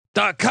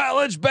The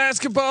college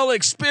basketball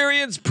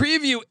experience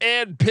preview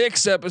and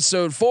picks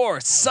episode 4,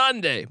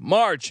 Sunday,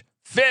 March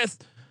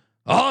 5th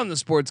on the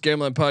Sports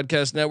Gambling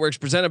Podcast Networks,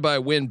 presented by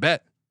WynnBET.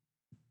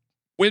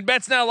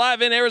 WynnBET's now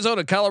live in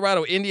Arizona,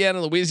 Colorado,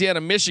 Indiana, Louisiana,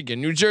 Michigan,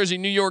 New Jersey,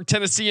 New York,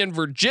 Tennessee, and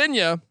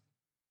Virginia.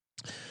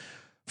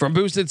 From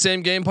boosted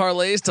same game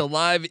parlays to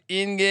live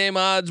in-game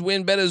odds,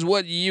 WynnBET is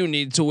what you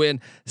need to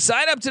win.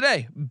 Sign up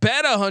today.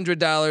 Bet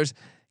 $100.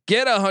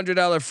 Get a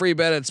 $100 free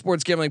bet at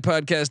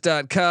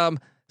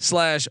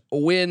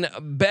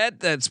sportsgamblingpodcast.com/WynnBET.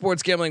 That's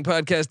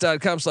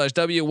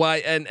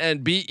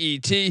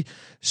sportsgamblingpodcast.com/WYNNBET.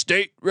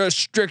 State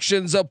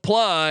restrictions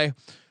apply.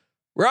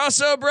 We're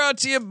also brought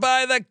to you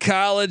by the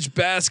college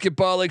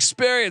basketball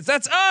experience.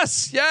 That's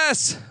us.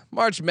 Yes.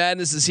 March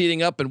Madness is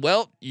heating up, and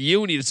well,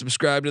 you need to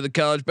subscribe to the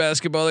college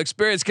basketball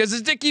experience because,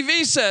 as Dickie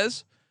V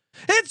says,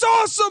 it's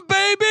awesome,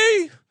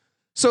 baby.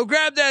 So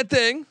grab that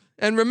thing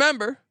and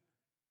remember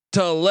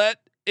to let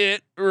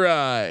it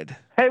ride.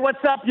 Hey,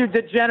 what's up, you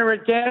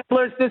degenerate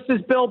gamblers? This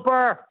is Bill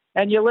Burr,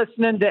 and you're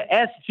listening to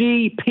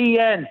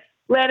SGPN.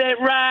 Let it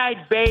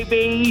ride,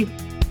 baby.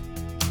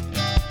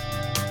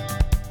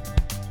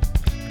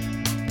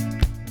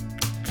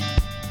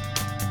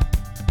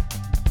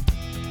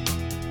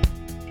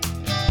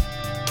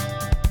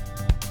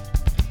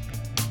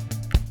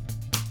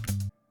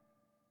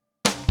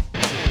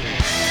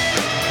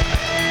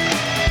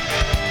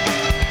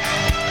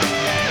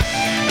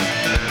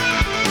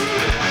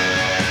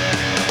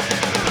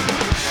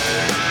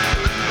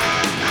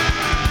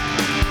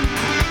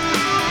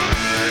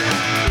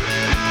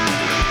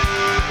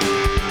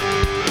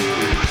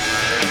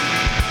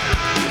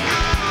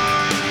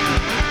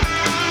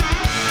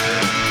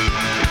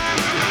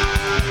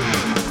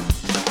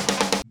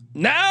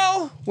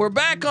 We're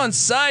back on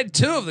side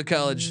 2 of the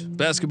college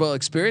basketball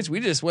experience. We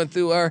just went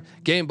through our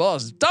game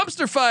balls.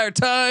 Dumpster fire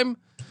time.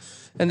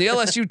 And the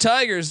LSU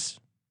Tigers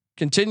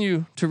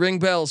continue to ring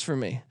bells for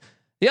me.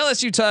 The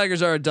LSU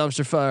Tigers are a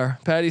dumpster fire.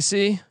 Patty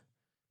C,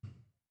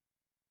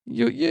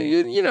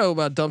 you know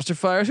about dumpster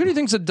fires. Who do you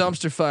think's a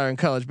dumpster fire in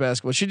college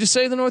basketball? Should you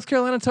say the North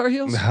Carolina Tar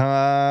Heels?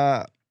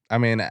 I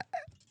mean,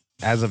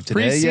 as of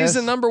today, preseason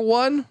yes. number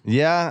 1.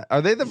 Yeah,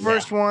 are they the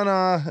first one?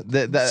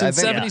 Since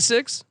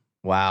 76.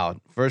 Wow,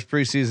 first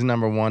preseason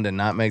number 1 to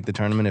not make the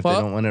tournament if they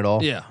don't win at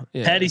all. Yeah.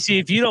 Patty C,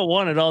 if you don't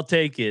want it, I'll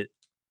take it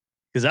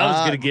because I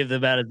was going to give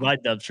them out as my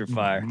dumpster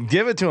fire.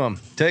 Give it to them.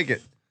 Take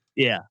it.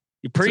 Yeah,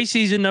 your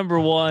preseason number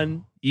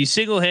 1. You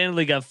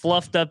single-handedly got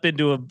fluffed up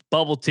into a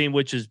bubble team,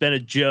 which has been a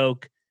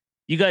joke.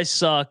 You guys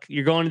suck.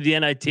 You're going to the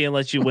NIT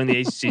unless you win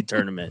the ACC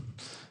tournament.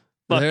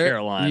 Fuck there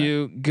Carolina.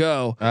 You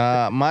go.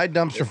 My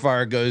dumpster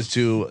fire goes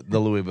to the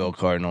Louisville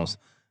Cardinals.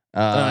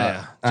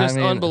 Just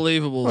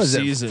unbelievable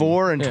season.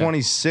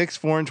 4-26,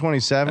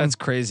 4-27. That's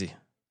crazy.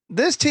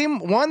 This team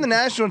won the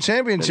national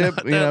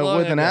championship, with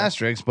an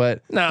asterisk,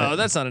 but no,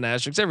 that's not an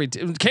asterisk. Every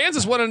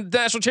Kansas won a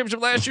national championship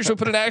last year, so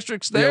put an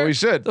asterisk there. Yeah, we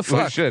should. The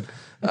fuck? We should.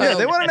 Yeah,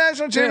 they won a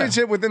national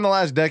championship within the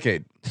last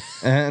decade,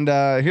 and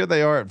here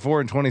they are at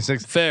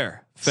 4-26.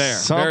 Fair.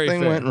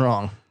 Something went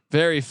wrong.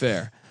 Very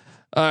fair.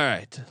 All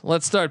right,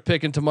 let's start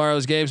picking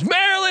tomorrow's games.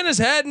 Maryland is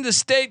heading to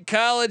State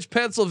College,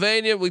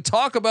 Pennsylvania. We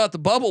talk about the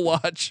bubble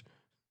watch.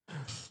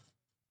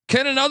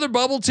 Can another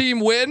bubble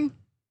team win?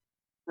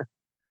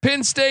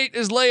 Penn State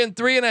is laying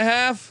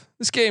 3.5.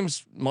 This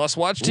game's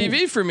must-watch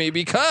TV for me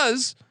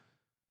because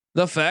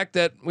the fact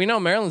that we know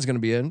Maryland's going to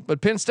be in, but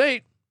Penn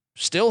State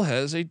still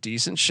has a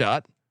decent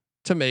shot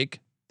to make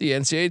the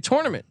NCAA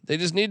tournament. They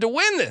just need to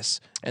win this,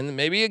 and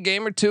maybe a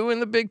game or two in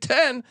the Big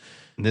Ten.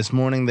 This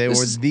morning they were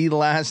the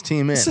last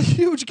team in. It's a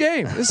huge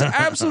game. It's an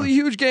absolutely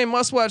huge game.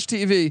 Must watch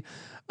TV.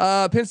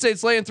 Penn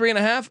State's laying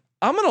 3.5.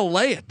 I'm gonna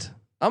lay it.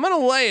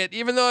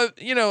 Even though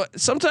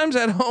sometimes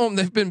at home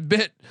they've been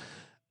bit.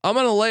 I'm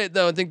gonna lay it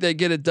though. I think they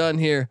get it done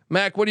here.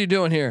 Mac, what are you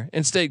doing here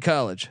in State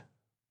College?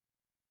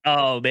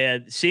 Oh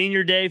man,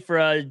 senior day for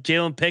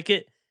Jalen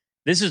Pickett.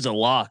 This is a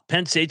lock.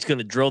 Penn State's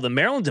gonna drill them.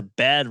 Maryland's a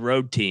bad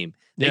road team.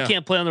 They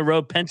can't play on the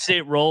road. Penn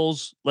State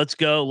rolls. Let's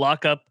go.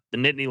 Lock up the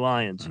Nittany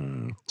Lions.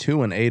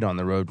 2-8 on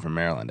the road for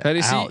Maryland.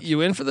 Patty C,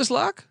 you in for this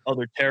lock? Oh,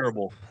 they're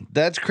terrible.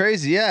 That's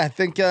crazy. Yeah, I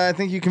think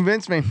you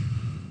convinced me.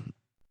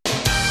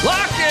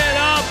 Lock it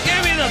up.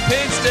 Give me the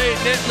Penn State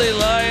Nittany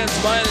Lions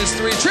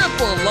 -3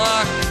 triple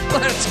lock.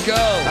 Let's go.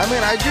 I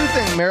mean, I do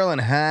think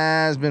Maryland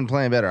has been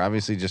playing better.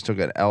 Obviously, just took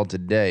an L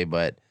today,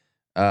 but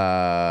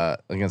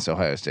against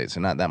Ohio State, so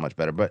not that much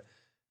better. But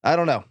I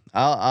don't know.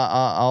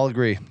 I'll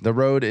agree. The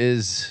road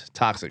is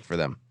toxic for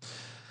them.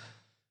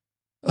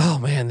 Oh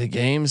man, the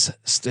games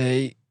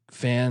stay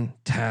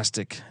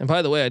fantastic. And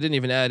by the way, I didn't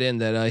even add in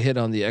that I hit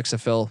on the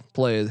XFL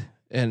play,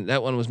 and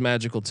that one was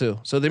magical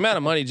too. So the amount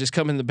of money just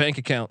come in the bank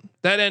account.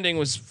 That ending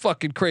was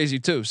fucking crazy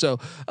too. So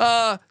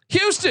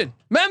Houston,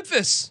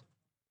 Memphis,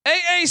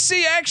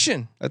 AAC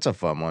action. That's a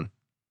fun one.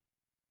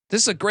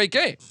 This is a great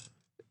game.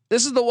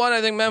 This is the one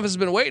I think Memphis has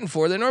been waiting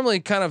for. They normally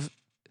kind of,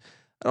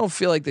 I don't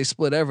feel like they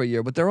split every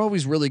year, but they're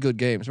always really good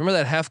games. Remember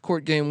that half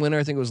court game winner?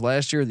 I think it was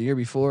last year or the year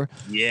before.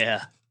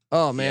 Yeah.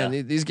 Oh man,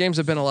 these games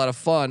have been a lot of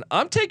fun.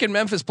 I'm taking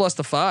Memphis plus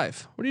the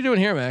 5. What are you doing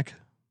here, Mac?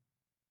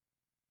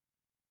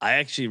 I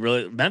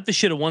actually Memphis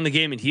should have won the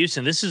game in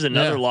Houston. This is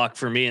another lock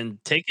for me,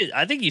 and take it.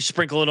 I think you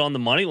sprinkle it on the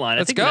money line.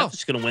 I think Memphis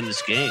is going to win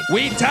this game.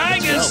 We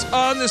Tigers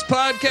on this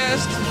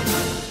podcast.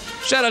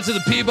 Shout out to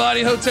the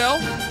Peabody Hotel.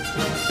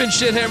 Been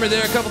shit hammered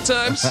there a couple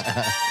times.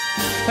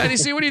 Patty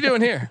C, what are you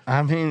doing here?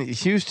 I mean,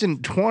 Houston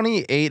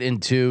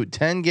 28-2,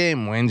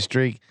 10-game win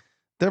streak.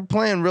 They're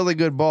playing really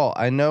good ball.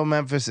 I know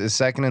Memphis is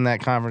second in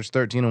that conference,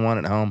 13-1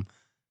 at home.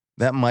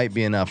 That might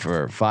be enough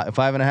for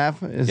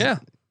 5.5. Yeah,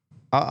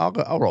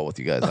 I'll roll with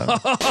you guys.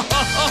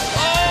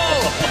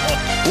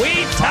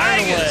 We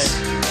Tigers.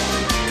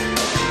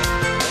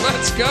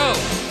 Let's go.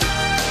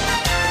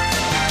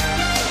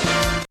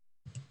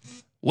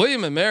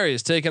 William and Mary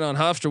is taking on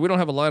Hofstra. We don't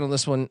have a line on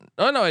this one.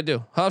 Oh no, I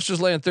do. Hofstra's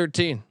laying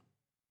 13.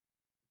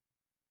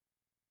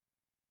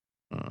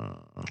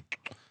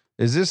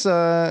 Is this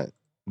the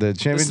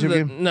championship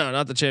game? No,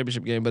 not the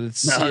championship game, but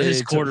it's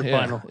it's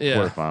quarterfinal. Yeah.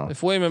 Quarterfinal.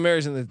 If William and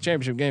Mary's in the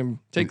championship game,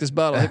 take this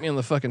bottle, hit me on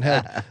the fucking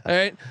head. All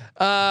right.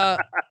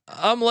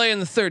 I'm laying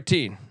the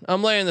 13.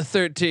 I'm laying the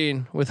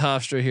 13 with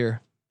Hofstra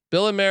here.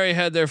 Bill and Mary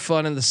had their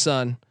fun in the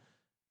sun.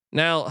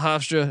 Now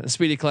Hofstra and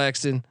Speedy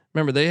Claxton.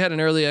 Remember, they had an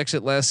early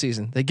exit last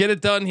season. They get it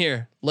done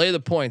here. Lay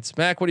the points.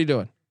 Mac, what are you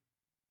doing?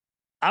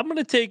 I'm going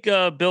to take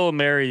Bill and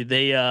Mary.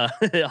 They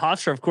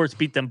Hofstra, of course,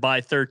 beat them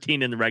by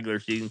 13 in the regular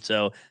season.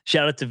 So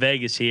shout out to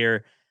Vegas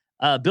here.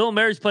 Bill and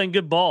Mary's playing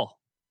good ball.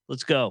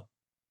 Let's go.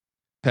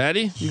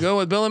 Patty, you go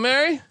with Bill and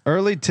Mary?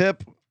 Early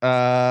tip.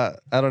 I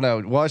don't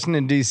know.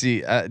 Washington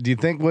D.C. Do you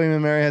think William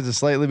and Mary has a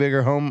slightly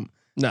bigger home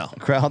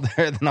crowd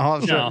there than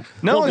Hofstra?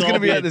 No one's going to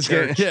be at this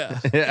game. Yeah.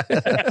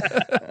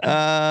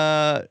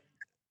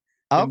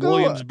 I'll go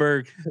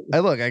Williamsburg.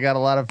 Look, I got a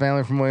lot of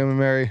family from William and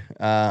Mary.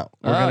 We're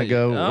gonna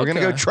go. We're gonna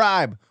go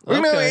Tribe.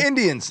 We're gonna go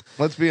Indians.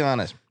 Let's be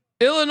honest.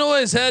 Illinois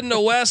is heading to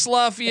West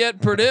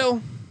Lafayette,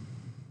 Purdue,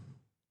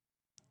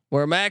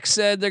 where Max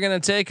said they're gonna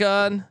take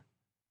on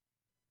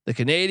the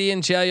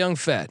Canadian Chow Yun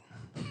Fat.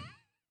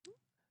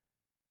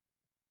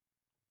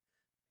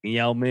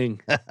 Yao Ming.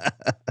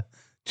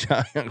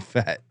 Chow Yun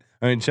Fat.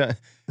 I mean, Chow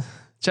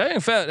Yun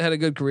Fat had a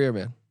good career,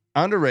 man.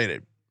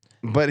 Underrated.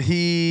 But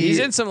he's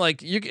in some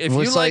if you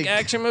like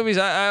action movies,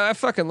 I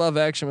fucking love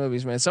action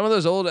movies, man. Some of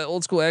those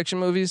old school action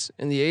movies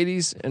in the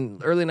 80s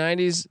and early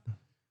 90s,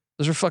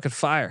 those were fucking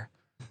fire.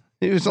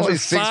 He was only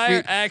 6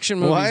 feet. Action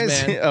movies, Why is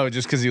man. He? Oh,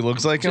 just because he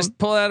looks like him. Just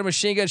pull out a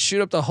machine gun,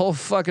 shoot up the whole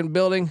fucking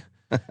building.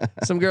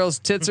 Some girl's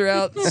tits are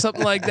out,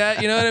 something like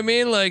that. You know what I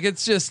mean? Like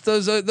it's just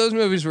those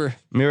movies were.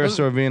 Mira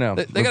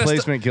Sorvino, they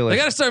replacement killer. They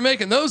got to start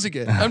making those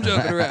again. I'm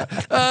joking around.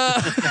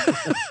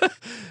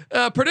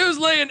 Purdue's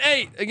laying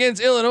 8 against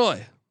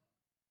Illinois.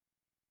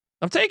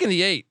 I'm taking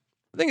the 8.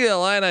 I think the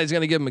Illini is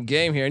going to give him a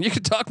game here, and you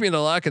can talk me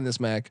into locking this,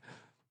 Mac.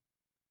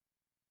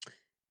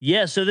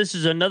 Yeah, so this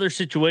is another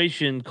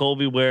situation,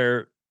 Colby,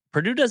 where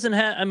Purdue doesn't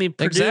have. I mean,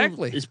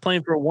 Purdue is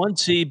playing for a 1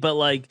 seed, but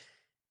like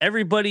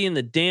everybody in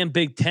the damn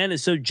Big Ten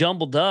is so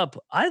jumbled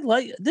up. I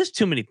like there's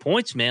too many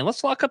points, man.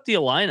 Let's lock up the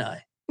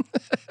Illini.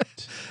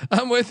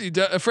 I'm with you,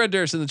 Fred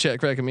Durst in the chat,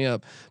 cracking me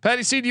up.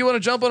 Patty C, do you want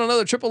to jump on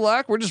another triple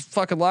lock? We're just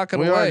fucking locking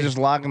away. We are just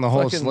locking the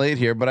whole slate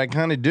here, but I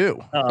kind of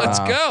do. Let's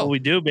go. We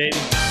do, baby.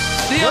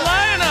 The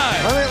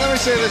Illini. Let me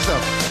say this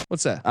though.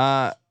 What's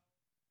that?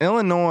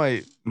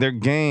 Illinois, their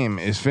game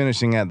is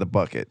finishing at the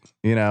bucket,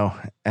 you know,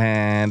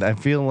 and I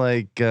feel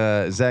like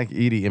Zach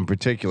Edey in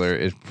particular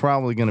is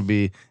probably going to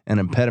be an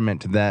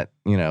impediment to that,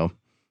 you know,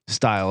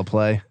 style of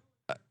play.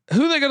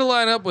 Who are they going to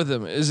line up with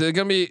him? Is it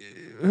going to be?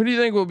 Who do you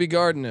think will be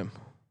guarding him?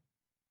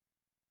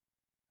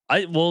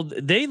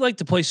 They like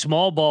to play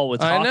small ball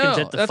with Hawkins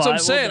at the 5. That's what I'm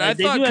saying. I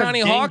thought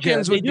Connie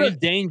Hawkins would be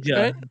danger.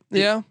 Right?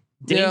 Yeah.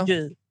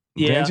 Danger.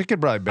 Yeah. Danger could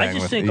probably bang. I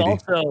just think Edey.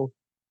 Also,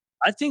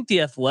 I think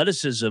the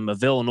athleticism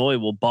of Illinois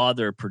will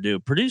bother Purdue.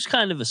 Purdue's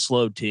kind of a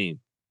slow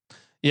team.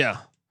 Yeah.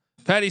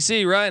 Patty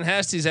C, Ryan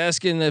Hasty's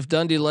asking if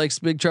Dundee likes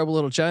Big Trouble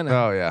Little China.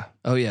 Oh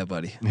yeah,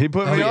 buddy. He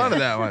put me onto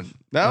that one.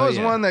 That was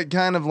one that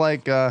kind of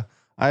like I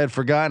had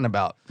forgotten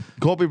about.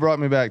 Colby brought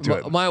me back to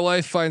it. My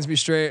wife finds me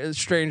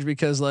strange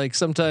because like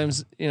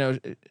sometimes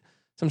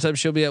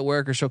she'll be at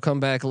work or she'll come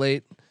back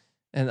late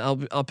and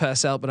I'll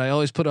pass out, but I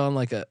always put on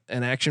like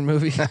an action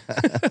movie,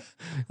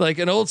 like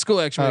an old school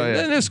action movie,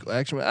 a new school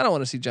action movie. I don't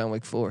want to see John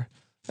Wick 4.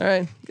 All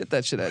right, get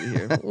that shit out of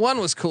here. 1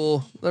 was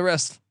cool. The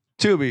rest.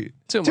 Tubi.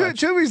 Too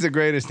much. Tubi's the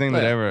greatest thing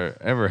that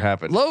ever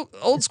happened.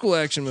 Old school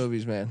action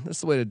movies, man.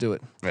 That's the way to do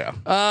it.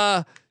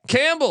 Yeah.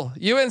 Campbell,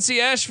 UNC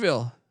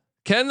Asheville.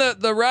 Can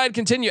the ride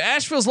continue?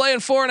 Asheville's laying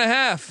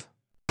 4.5.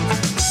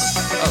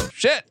 Oh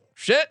shit.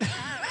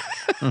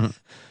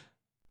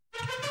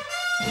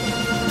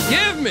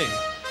 Give me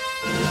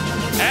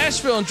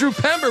Asheville and Drew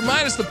Pember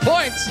minus the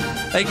points.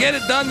 They get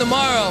it done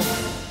tomorrow.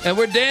 And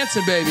we're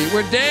dancing, baby.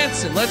 We're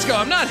dancing. Let's go.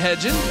 I'm not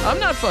hedging. I'm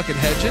not fucking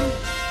hedging.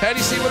 Patty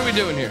C, what are we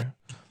doing here?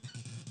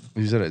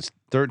 You said it's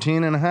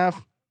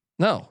 13.5?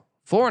 No,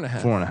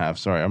 4.5. 4.5.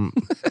 Sorry, I'm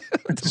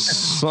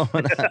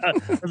slowing down. I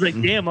was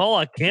like, damn, all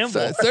I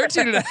Campbell.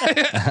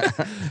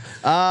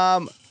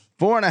 13.5.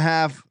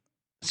 4.5.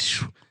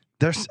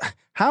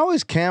 How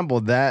is Campbell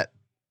that?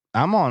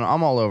 I'm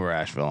all over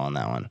Asheville on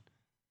that one.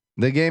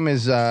 The game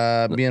is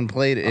being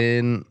played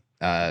in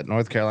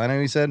North Carolina.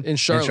 You said in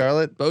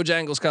Charlotte.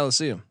 Bojangles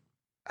Coliseum.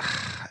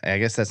 I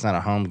guess that's not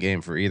a home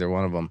game for either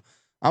one of them.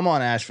 I'm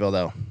on Asheville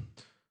though.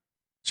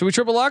 Should we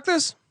triple lock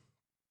this?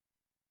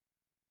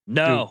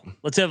 No,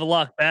 let's have a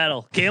lock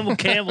battle.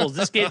 Camels.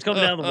 This game's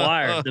coming down the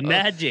wire. The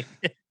Magic.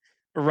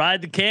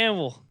 Ride the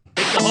camel.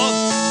 Take the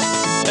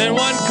hook. In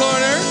one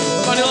corner,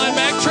 Moneyline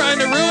Mac trying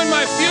to ruin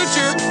my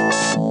future.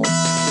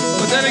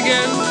 But then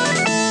again,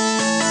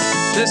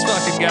 this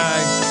fucking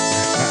guy.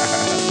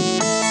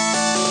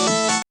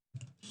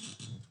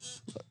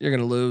 You're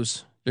gonna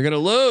lose. You're gonna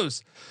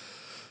lose.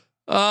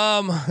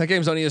 That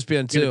game's on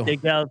ESPN too.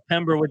 Take out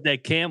Pember with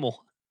that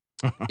camel.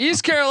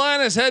 East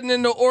Carolina's heading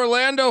into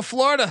Orlando,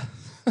 Florida.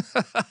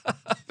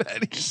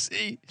 Patty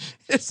C.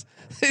 This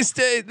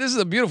is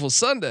a beautiful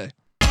Sunday.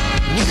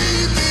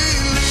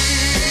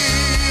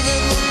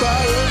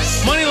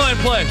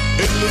 Moneyline play.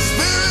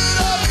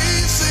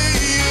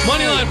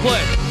 Moneyline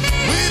play.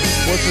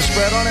 What's the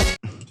spread on it?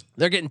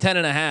 They're getting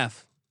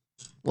 10.5.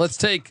 Let's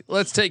take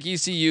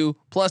ECU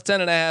plus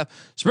 10.5.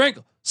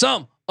 Sprinkle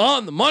some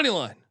on the money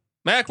line.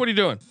 Mac, what are you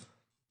doing?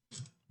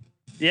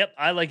 Yep,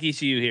 I like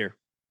ECU here.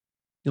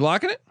 You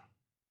locking it?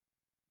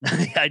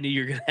 I knew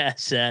you were gonna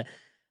ask that.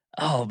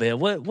 Oh man,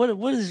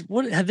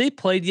 what have they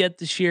played yet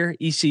this year?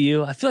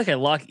 ECU. I feel like I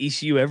lock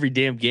ECU every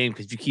damn game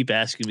because you keep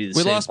asking me the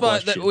same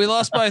question. We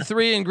lost by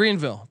 3 in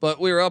Greenville,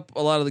 but we were up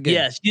a lot of the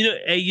games. Yes,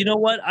 you know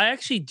what? I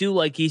actually do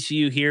like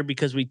ECU here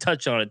because we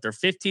touch on it. They're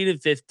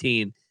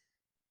 15-15.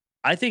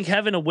 I think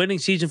having a winning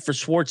season for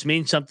Schwartz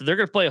means something. They're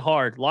going to play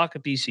hard. Lock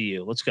up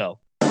ECU. Let's go.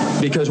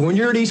 Because when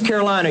you're at East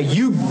Carolina,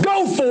 you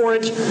go for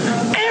it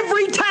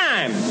every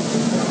time.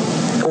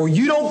 Or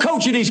you don't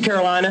coach at East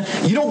Carolina.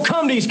 You don't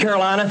come to East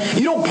Carolina.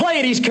 You don't play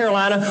at East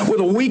Carolina with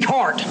a weak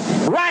heart.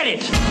 Write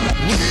it.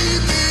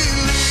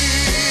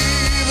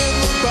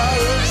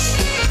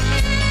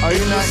 Are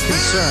you not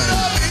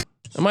concerned?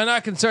 Am I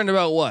not concerned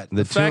about what?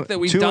 The fact that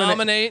we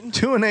dominate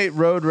 2-8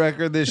 road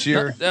record this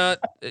year.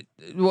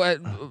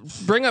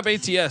 Bring up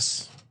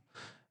ATS.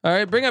 All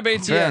right, bring up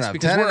ATS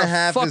because we're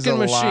a fucking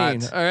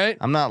machine. Lot. All right,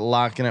 I'm not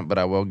locking it, but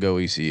I will go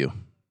ECU.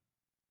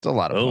 It's a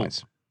lot of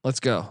points. Let's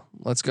go.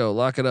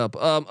 Lock it up.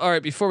 All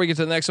right. Before we get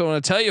to the next one, I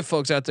want to tell you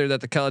folks out there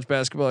that the college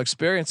basketball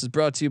experience is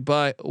brought to you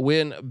by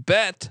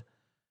WinBet.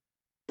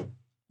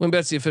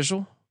 WinBet's the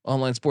official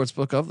online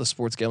sportsbook of the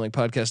Sports Gambling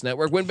Podcast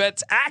Network.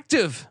 WinBet's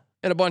active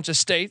in a bunch of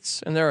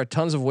states, and there are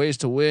tons of ways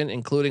to win,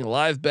 including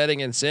live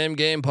betting and same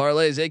game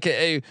parlays,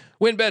 aka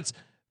WinBet's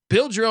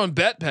build your own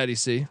bet, Patty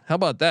C. How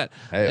about that?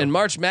 Hey. And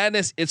March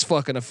Madness, it's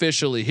fucking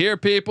officially here,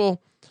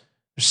 people.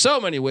 There's so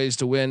many ways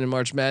to win in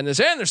March Madness,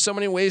 and there's so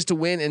many ways to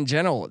win in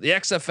general. The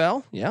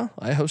XFL, yeah,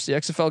 I host the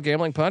XFL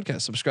Gambling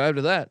Podcast. Subscribe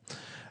to that.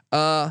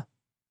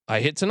 I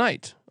hit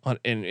tonight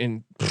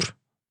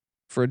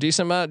for a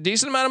decent amount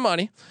of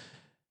money.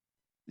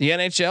 The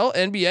NHL,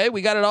 NBA,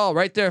 we got it all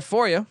right there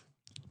for you.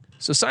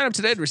 So sign up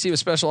today to receive a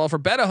special offer.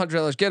 Bet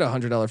 $100, get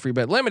 $100 free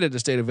bet, limited to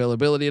state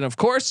availability, and of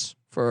course,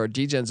 for our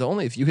DGens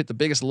only, if you hit the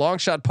biggest long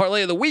shot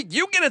parlay of the week,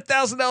 you get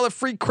 $1,000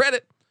 free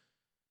credit.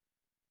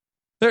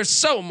 There's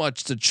so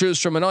much to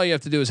choose from, and all you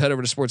have to do is head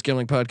over to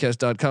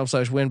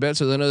sportsgamblingpodcast.com/winbet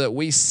so they know that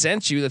we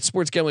sent you. That's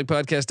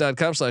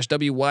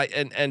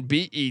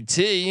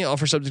sportsgamblingpodcast.com/WYNNBET.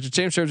 Offer subject to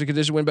change, terms and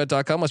conditions.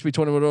 WinBet.com must be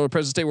 21 or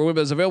present state where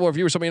WinBet is available. If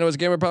you or somebody you know has a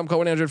gambling problem, call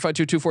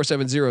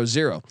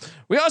 1-800-522-4700.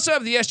 We also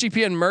have the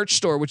SGPN merch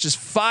store, which is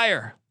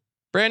fire.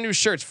 Brand new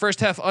shirts,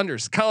 first half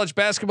unders, college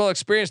basketball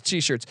experience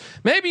t-shirts.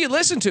 Maybe you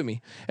listen to me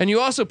and you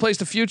also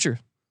placed a future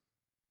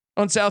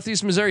on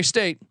Southeast Missouri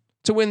State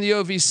to win the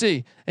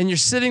OVC, and you're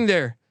sitting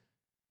there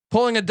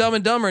pulling a Dumb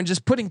and Dumber and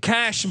just putting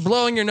cash and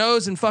blowing your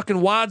nose in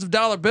fucking wads of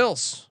dollar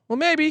bills. Well,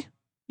 maybe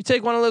you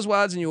take one of those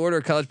wads and you order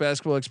a college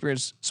basketball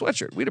experience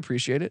sweatshirt. We'd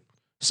appreciate it.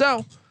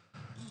 So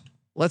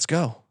let's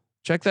go.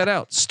 Check that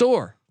out.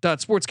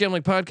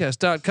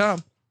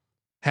 Store.sportsgamblingpodcast.com.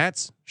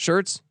 Hats,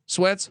 shirts,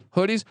 sweats,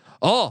 hoodies,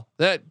 all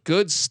that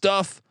good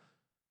stuff.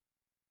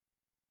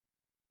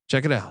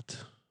 Check it out.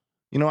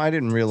 You know, I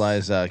didn't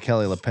realize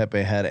Kelly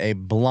LePepe had a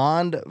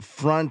blonde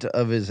front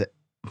of his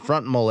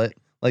front mullet.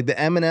 Like the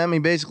Eminem, he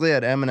basically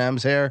had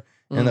Eminem's hair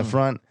in the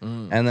front,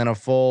 and then a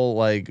full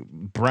like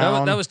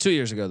brown. That was 2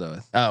 years ago, though.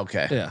 Oh,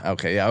 okay. Yeah.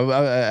 Okay. Yeah.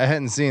 I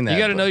hadn't seen that. You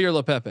got to know your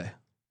LePepe.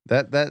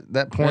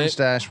 That porn Right.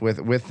 stash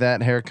with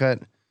that haircut.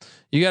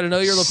 You got to know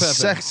your LePepe.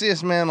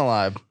 Sexiest man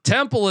alive.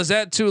 Temple is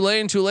at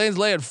Tulane. Tulane's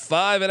laying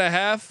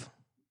 5.5.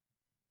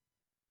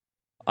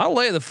 I'll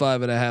lay the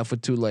 5.5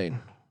 with Tulane.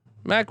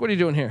 Mac, what are you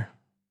doing here?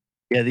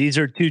 Yeah, these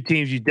are two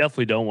teams you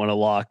definitely don't want to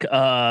lock.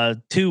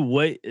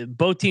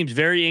 Both teams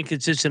very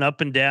inconsistent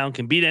up and down,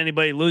 can beat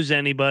anybody, lose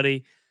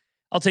anybody.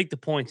 I'll take the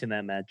points in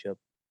that matchup.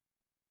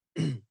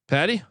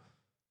 Patty?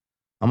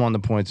 I'm on the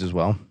points as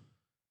well.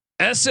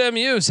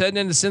 SMU's heading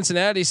into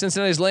Cincinnati.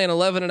 Cincinnati's laying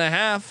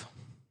 11.5.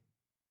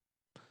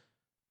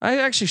 I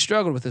actually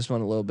struggled with this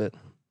one a little bit.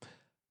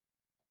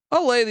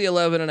 I'll lay the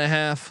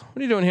 11.5. What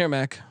are you doing here,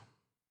 Mac?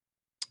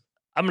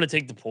 I'm going to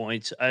take the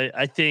points.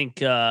 I think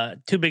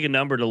too big a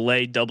number to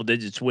lay double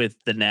digits with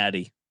the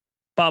Natty.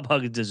 Bob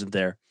Huggins isn't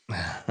there.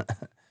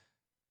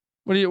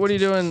 What are you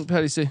doing,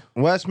 Patty C?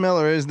 Wes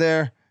Miller is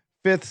there.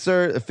 Fifth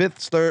third.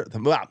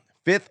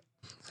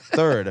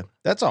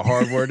 That's a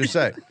hard word to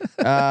say.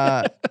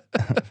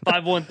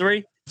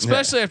 513.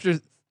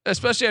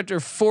 Especially after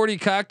 40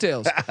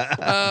 cocktails.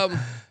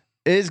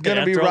 Is going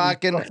to be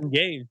rocking,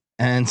 game.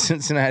 and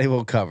Cincinnati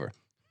will cover.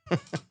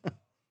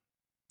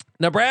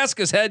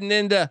 Nebraska's heading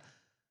into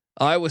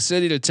Iowa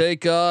City to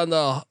take on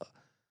the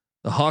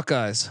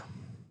Hawkeyes.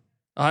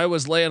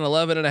 Iowa's laying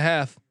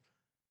 11.5.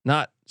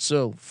 Not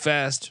so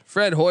fast.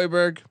 Fred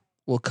Hoiberg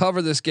will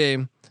cover this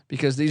game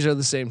because these are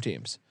the same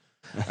teams.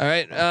 All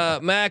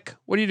right, Mac,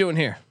 what are you doing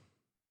here?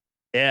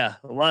 Yeah,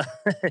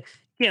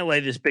 can't lay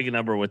this big a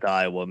number with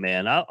Iowa,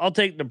 man. I'll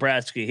take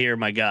Nebraska here,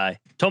 my guy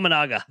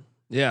Tominaga.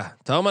 Yeah,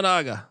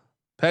 Tominaga.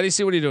 Patty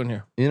C, what are you doing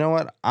here? You know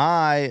what?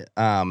 I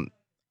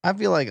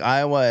feel like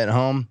Iowa at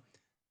home,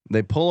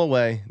 they pull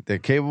away. They're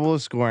capable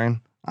of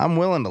scoring. I'm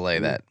willing to lay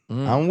that.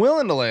 I'm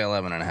willing to lay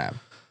 11.5.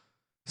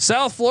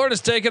 South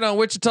Florida's taking on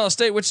Wichita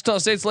State. Wichita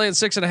State's laying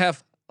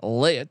 6.5.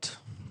 Lay it.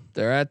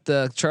 They're at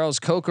the Charles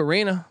Koch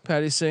Arena.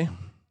 Patty C,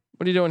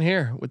 what are you doing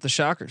here with the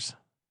Shockers?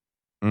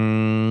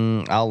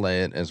 I'll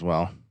lay it as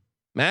well.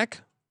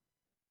 Mac?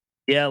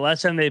 Yeah,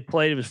 last time they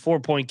played, it was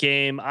 4-point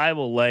game. I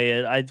will lay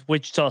it.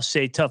 Wichita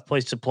State, tough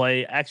place to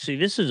play. Actually,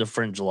 this is a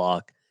fringe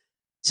lock.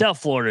 South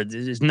Florida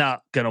is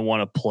not going to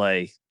want to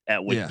play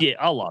at Wichita. Yeah,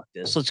 I'll lock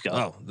this. Let's go.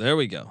 Oh, there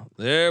we go.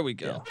 There we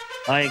go.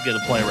 Yeah. I ain't going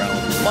to play around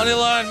with this. Money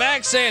line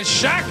Mac saying,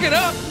 shock it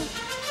up.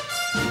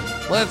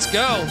 Let's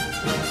go.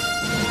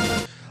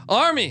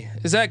 Army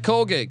is at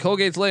Colgate.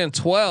 Colgate's laying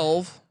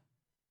 12.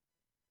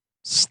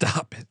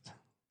 Stop it.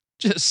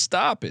 Just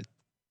stop it.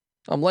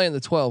 I'm laying the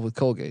 12 with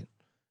Colgate.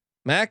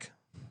 Mac?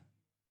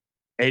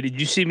 Hey,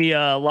 did you see me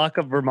lock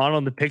up Vermont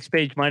on the picks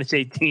page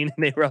 -18 and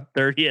they were up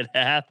 30 at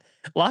half?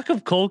 Lock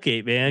up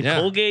Colgate, man. Yeah.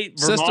 Colgate,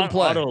 Vermont System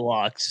play. auto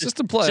locks.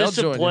 System play.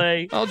 System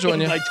play. I'll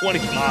join you. By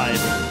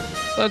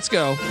 25. Let's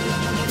go.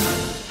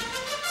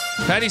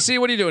 Patty C,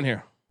 what are you doing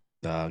here?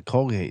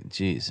 Colgate,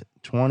 geez,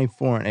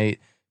 24-8,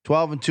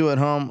 12-2 at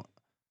home.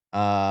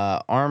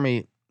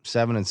 Army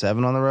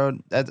 7-7 on the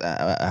road. That's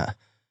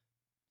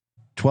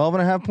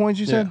 12.5 points.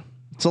 You said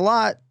it's a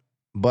lot,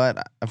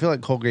 but I feel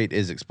like Colgate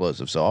is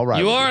explosive. So all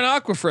right, you are an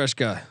Aquafresh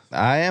guy.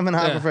 I am an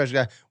Aquafresh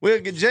guy.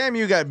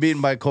 JMU got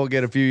beaten by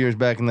Colgate a few years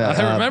back in the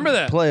I remember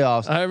that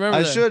playoffs. I remember.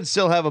 I should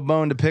still have a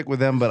bone to pick with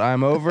them, but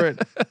I'm over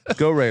it.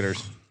 Go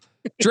Raiders.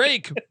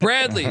 Drake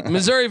Bradley,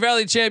 Missouri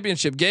Valley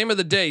Championship game of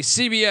the day.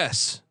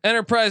 CBS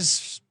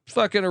Enterprise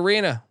fucking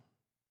Arena.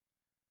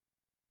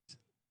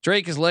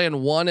 Drake is laying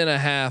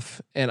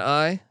 1.5, and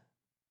I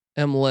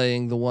am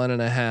laying the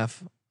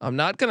 1.5. I'm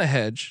not gonna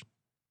hedge,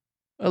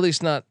 at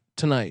least not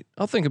tonight.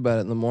 I'll think about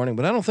it in the morning,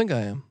 but I don't think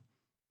I am.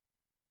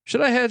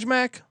 Should I hedge,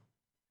 Mac?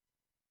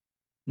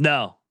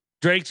 No,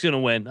 Drake's gonna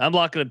win. I'm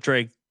locking up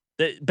Drake.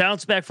 They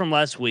bounce back from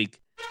last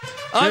week.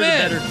 I'm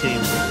They're in. the better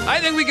team. I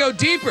think we go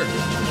deeper.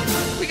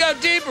 We go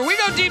deeper. We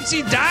go deep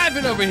sea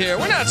diving over here.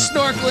 We're not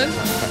snorkeling.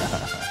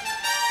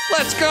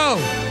 Let's go.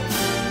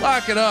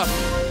 Lock it up.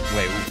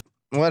 Wait,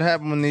 what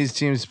happened when these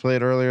teams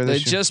played earlier They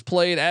this year? just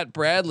played at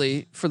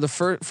Bradley for the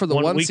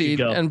one week seed,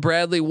 ago. and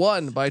Bradley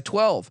won by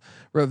 12.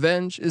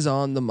 Revenge is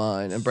on the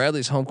mind, and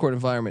Bradley's home court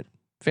environment,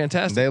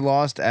 fantastic. They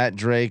lost at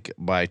Drake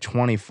by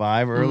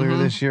 25 earlier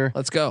this year.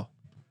 Let's go.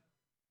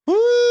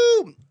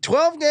 Woo!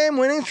 12-game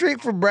winning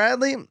streak for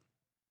Bradley.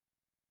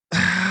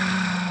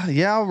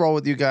 Yeah, I'll roll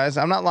with you guys.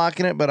 I'm not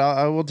locking it, but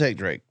I will take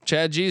Drake.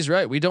 Chad G's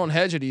right. We don't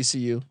hedge at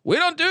ECU. We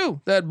don't do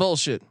that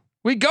bullshit.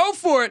 We go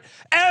for it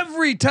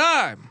every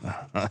time.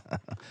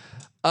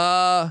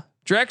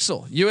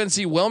 Drexel,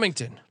 UNC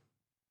Wilmington.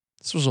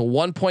 This was a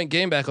 1-point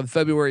game back on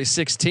February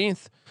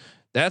 16th.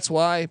 That's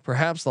why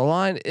perhaps the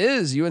line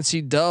is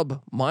UNC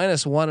dub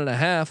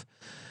 -1.5.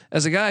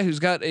 As a guy who's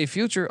got a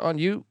future on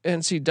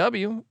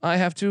UNCW, I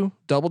have to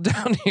double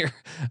down here.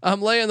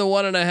 I'm laying the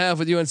 1.5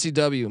 with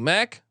UNCW.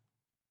 Mac?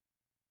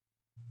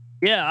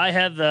 Yeah, I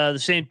have the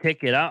same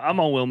ticket. I'm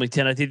on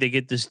Wilmington. I think they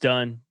get this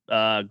done.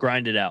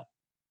 Grind it out.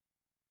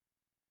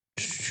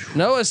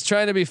 Noah's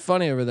trying to be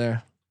funny over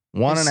there.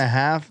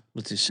 1.5.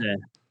 What's he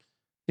saying?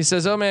 He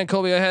says, "Oh man,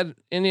 Colby, I had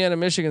Indiana,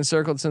 Michigan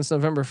circled since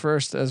November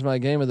 1st as my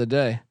game of the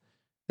day.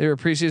 They were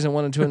preseason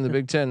 1 and 2 in the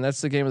Big Ten.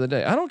 That's the game of the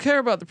day. I don't care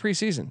about the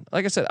preseason.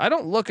 Like I said, I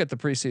don't look at the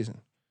preseason.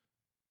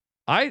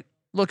 I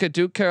look at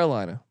Duke,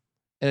 Carolina,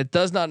 and it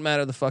does not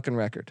matter the fucking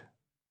record.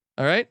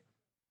 All right,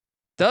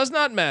 does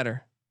not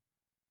matter.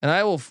 And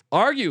I will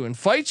argue and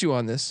fight you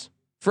on this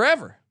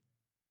forever.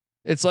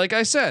 It's like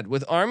I said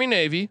with Army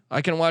Navy,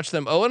 I can watch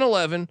them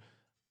 0-11,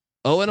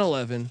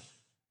 0-11,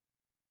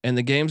 and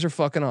the games are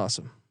fucking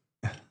awesome.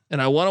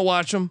 And I want to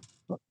watch them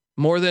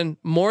more than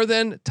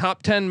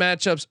top 10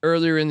 matchups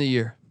earlier in the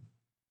year.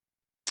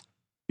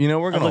 You know,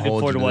 we're I'm going looking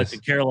hold forward to you watching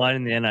Carolina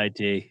in the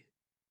NIT.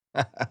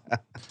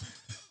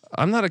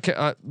 I'm not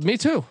a me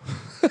too.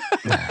 You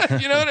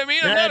know what I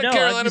mean? I'm not a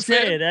Carolina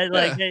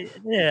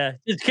fan.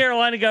 Since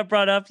Carolina got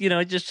brought up,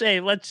 just say,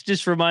 let's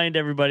just remind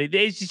everybody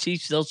the ACC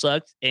still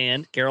sucks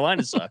and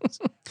Carolina sucks.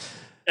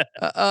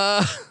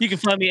 You can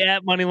find me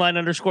at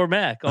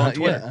moneyline_Mac on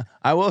Twitter. Yeah.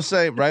 I will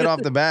say right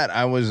off the bat,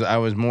 I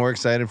was more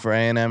excited for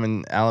A&M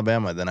and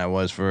Alabama than I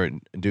was for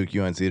Duke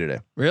UNC today.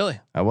 Really?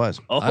 I was.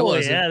 Oh I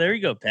wasn't. yeah, there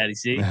you go, Patty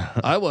C.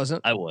 I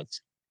wasn't. I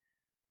was.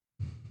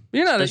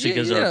 You're not. Especially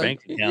because of our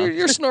bank account.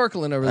 You're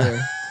snorkeling over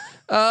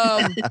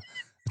there.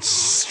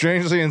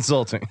 Strangely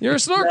insulting. You're a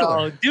snorkeler.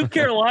 No, Duke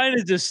Carolina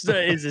is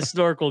a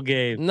snorkel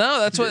game. No,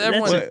 that's what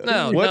everyone. What-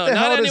 No, what no, the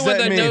hell not does anyone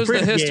that that mean? knows the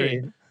Pretty history.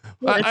 game.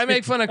 I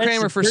make fun of That's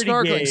Kramer a for pretty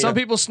snorkeling. game. Some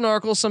people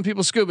snorkel, some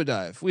people scuba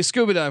dive. We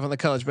scuba dive on the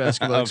college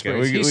basketball Okay,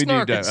 experience. we He do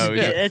snorkels. dive. Oh,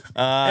 yeah. That's,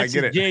 I that's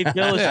get a it. Jay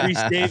Billis, Yeah.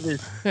 Reese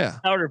Davis, Yeah.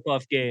 powder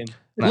puff game.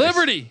 Nice.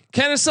 Liberty,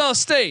 Kennesaw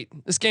State.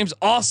 This game's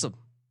awesome.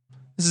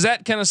 This is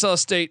at Kennesaw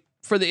State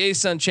for the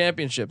ASUN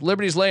championship.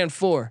 Liberty's laying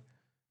 4.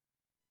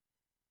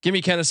 Give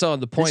me Kennesaw on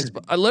the points.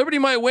 But Liberty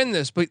might win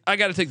this, but I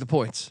got to take the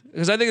points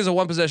because I think it's a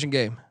 1-possession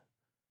game.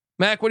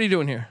 Mac, what are you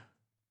doing here?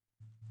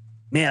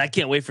 Man, I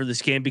can't wait for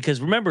this game because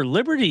remember,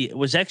 Liberty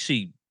was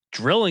actually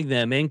drilling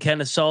them in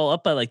Kennesaw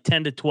up by like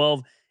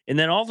 10-12. And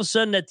then all of a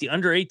sudden at the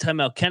under 8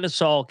 timeout,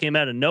 Kennesaw came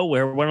out of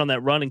nowhere, went on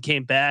that run and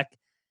came back. I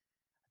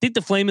think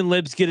the Flaming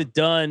Libs get it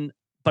done,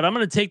 but I'm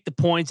going to take the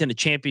points in a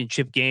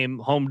championship game,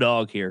 home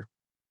dog here.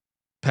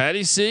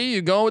 Patty C,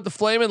 you going with the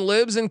Flamin'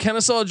 Libs in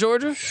Kennesaw,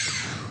 Georgia?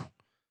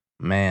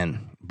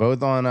 Man,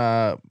 both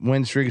on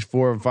win streaks,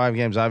 4 and 5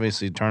 games.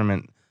 Obviously,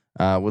 tournament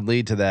would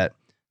lead to that.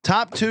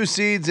 Top 2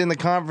 seeds in the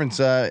conference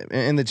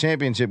in the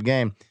championship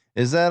game.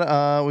 Is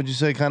that would you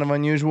say kind of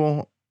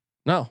unusual?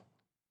 No.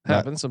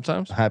 Happens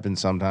sometimes. Happens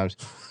sometimes.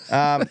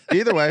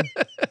 Either way,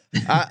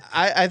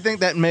 I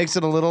think that makes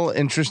it a little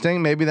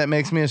interesting. Maybe that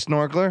makes me a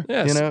snorkeler.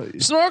 Yes. You know,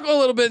 Snorkel a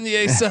little bit in the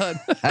ASUN.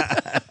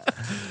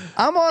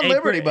 I'm on Hey,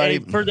 Liberty, for, buddy.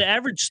 hey, for the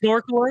average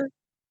snorkeler,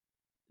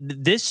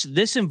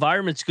 this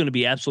environment's going to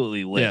be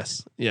absolutely lit.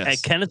 Yes. Yes.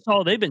 At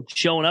Kennesaw, they've been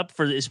showing up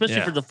especially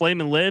Yeah. for the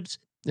Flaming Libs.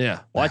 Yeah.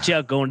 Watch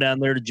out going down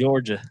there to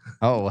Georgia.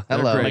 Oh, They're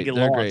hello. great. get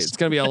They're lost. great. It's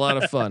gonna be a lot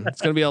of fun.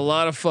 It's gonna be a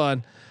lot of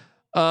fun.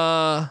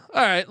 All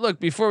right. Look,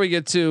 before we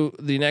get to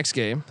the next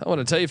game, I want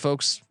to tell you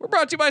folks, we're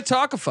brought to you by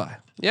Talkify.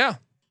 Yeah.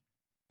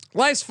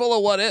 Life's full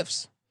of what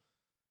ifs.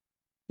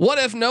 What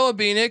if Noah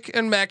Beanick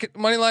and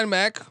Moneyline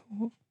Mac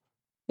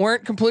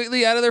weren't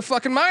completely out of their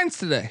fucking minds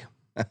today?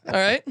 All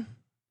right.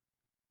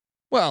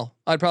 Well,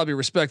 I'd probably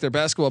respect their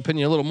basketball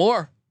opinion a little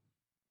more.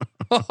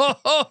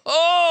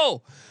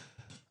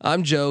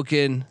 I'm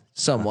joking.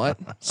 Somewhat.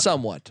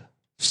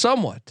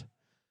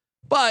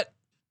 But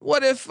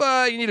what if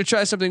you need to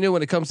try something new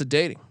when it comes to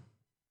dating?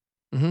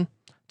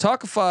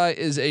 Talkify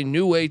is a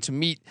new way to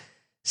meet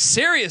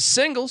serious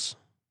singles.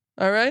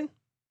 All right.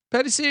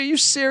 Patty C, are you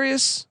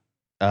serious?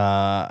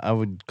 I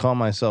would call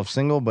myself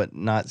single, but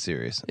not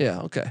serious.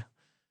 Yeah. Okay.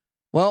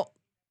 Well,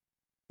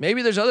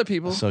 maybe there's other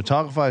people. So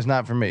Talkify is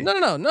not for me.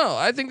 No.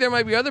 I think there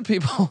might be other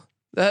people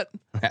that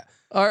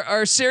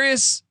are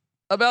serious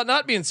about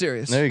not being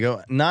serious. There you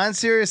go.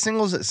 Non-serious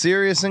singles,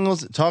 serious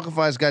singles.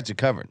 Talkify's got you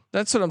covered.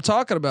 That's what I'm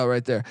talking about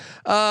right there.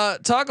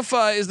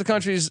 Talkify is the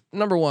country's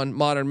 #1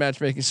 modern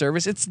matchmaking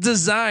service. It's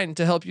designed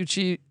to help you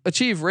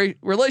achieve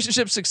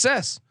relationship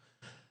success.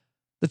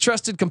 The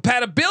trusted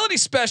compatibility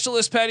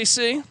specialist, Patty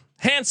C,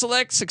 hand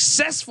select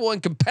successful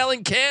and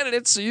compelling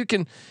candidates so you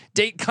can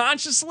date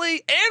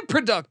consciously and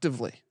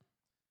productively.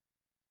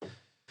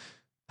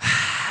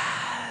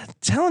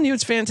 Telling you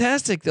it's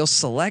fantastic. They'll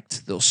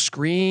select, they'll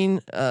screen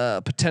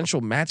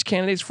potential match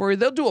candidates for you.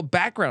 They'll do a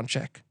background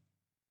check.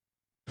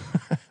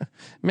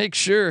 Make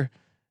sure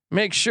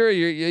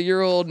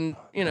your old,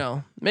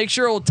 make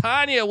sure old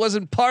Tanya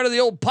wasn't part of the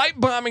old pipe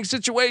bombing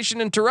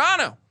situation in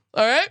Toronto.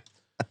 All right.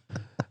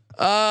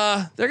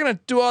 They're going to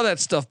do all that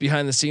stuff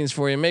behind the scenes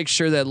for you. Make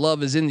sure that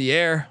love is in the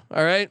air.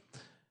 All right.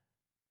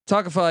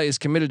 Talkify is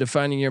committed to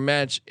finding your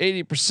match.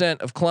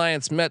 80% of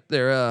clients met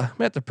their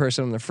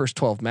person in their first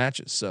 12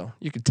 matches. So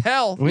you can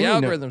tell the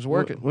algorithm's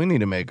working. We need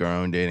to make our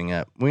own dating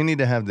app. We need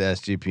to have the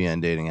SGPN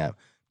dating app.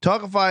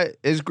 Talkify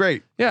is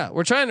great. Yeah.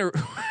 We're trying to,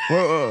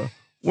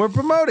 We're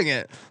promoting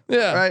it.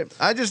 yeah. Right.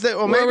 I just think,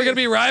 well, Maybe maybe we're going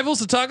to be rivals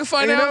to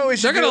Talkify You now. know, we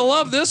should They're going to do-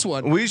 love this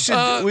one. we should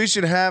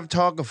have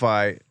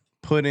Talkify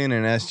put in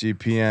an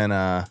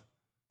SGPN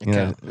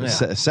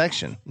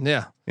section.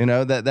 Yeah. You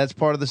know, that's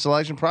part of the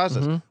selection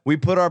process. Mm-hmm. We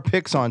put our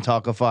picks on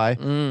Talkify,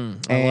 I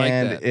like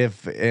and that.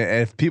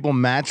 if people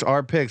match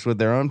our picks with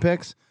their own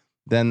picks,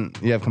 then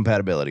you have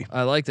compatibility.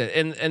 I like that.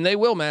 And they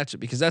will match it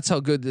because that's how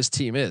good this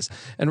team is.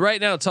 And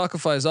right now,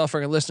 Talkify is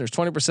offering listeners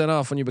 20%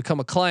 off when you become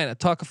a client at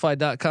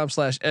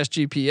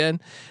talkify.com/SGPN.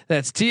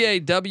 That's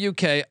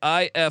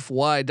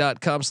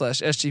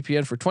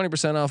TAWKIFY.com/SGPN for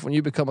 20% off when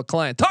you become a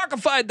client.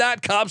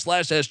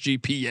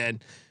 Talkify.com/SGPN.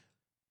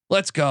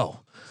 Let's go.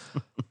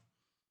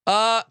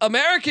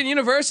 American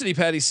University,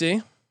 Patty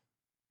C.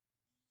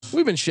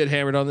 We've been shit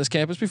hammered on this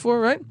campus before,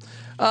 right?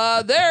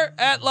 They're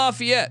at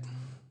Lafayette.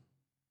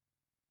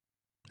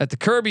 At the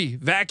Kirby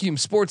Vacuum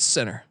Sports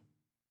Center.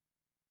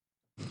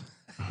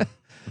 I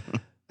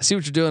see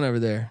what you're doing over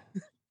there.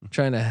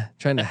 Trying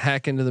to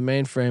hack into the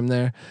mainframe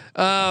there.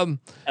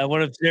 I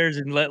went upstairs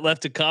and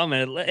left a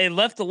comment. It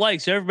left a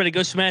like, so everybody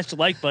go smash the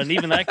like button.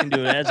 Even I can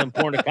do it as I'm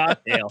pouring a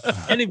cocktail.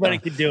 Anybody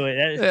can do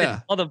it. Yeah.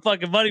 All the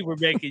fucking money we're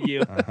making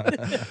you.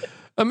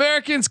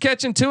 Americans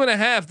catching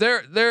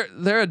 2.5.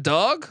 They're a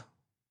dog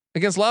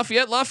against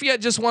Lafayette.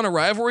 Lafayette just won a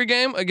rivalry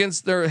game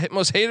against their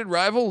most hated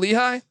rival,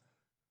 Lehigh.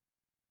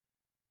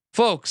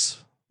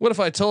 Folks, what if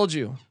I told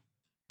you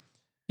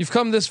you've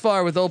come this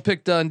far with Old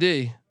Pick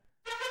Dundee?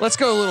 Let's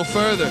go a little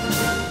further.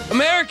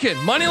 American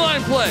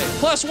moneyline play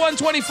plus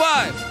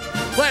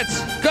 125.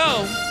 Let's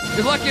go.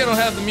 You're lucky I don't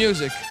have the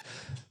music.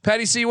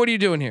 Patty C, what are you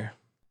doing here?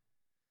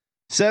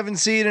 7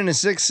 seed and a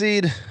 6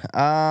 seed.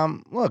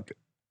 Look,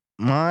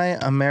 my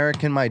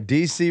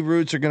DC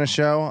roots are going to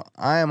show.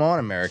 I am on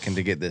American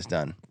to get this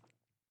done.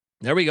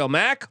 There we go,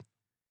 Mac.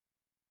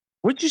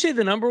 What'd you say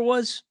the number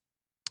was?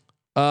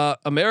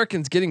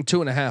 Americans getting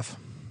 2.5.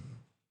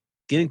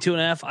 Getting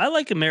 2.5. I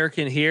like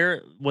American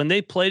here. When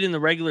they played in the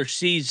regular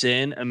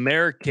season,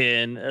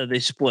 American, they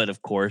split,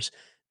 of course.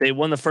 They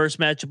won the first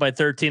matchup by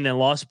 13 and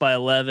lost by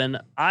 11.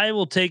 I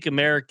will take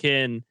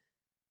American,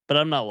 but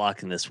I'm not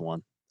locking this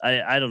one.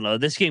 I don't know.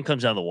 This game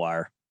comes down the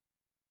wire.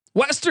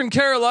 Western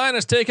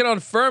Carolina's taking on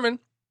Furman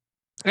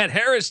at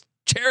Harris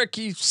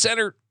Cherokee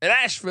Center at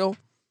Asheville.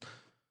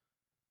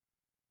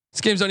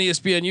 This game's on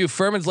ESPNU.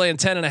 Furman's laying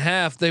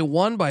 10.5. They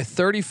won by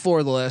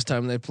 34 the last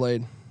time they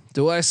played.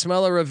 Do I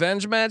smell a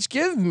revenge match?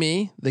 Give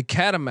me the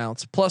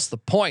Catamounts plus the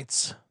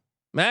points.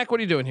 Mac,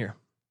 what are you doing here?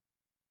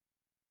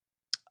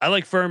 I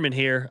like Furman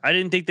here. I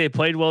didn't think they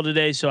played well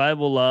today, so I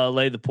will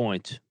lay the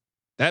point.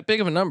 That big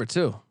of a number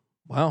too.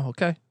 Wow.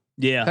 Okay.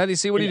 Yeah. How do you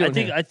see? What are you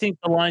doing? I think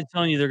the line's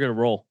telling you they're going to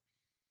roll.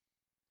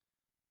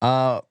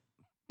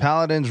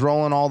 Paladins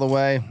rolling all the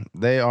way.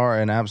 They are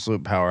an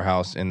absolute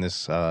powerhouse in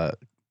this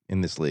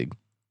league.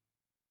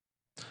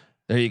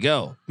 There you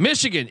go.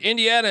 Michigan,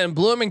 Indiana, and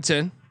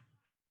Bloomington.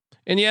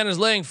 Indiana's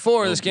laying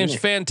 4. This game's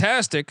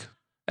fantastic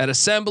at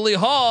Assembly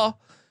Hall.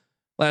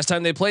 Last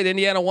time they played,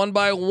 Indiana won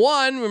by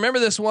 1. Remember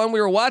this one?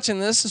 We were watching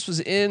this. This was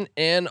in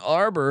Ann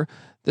Arbor.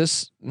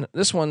 This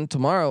one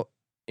tomorrow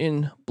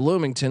in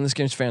Bloomington. This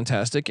game's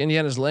fantastic.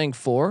 Indiana's laying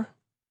 4.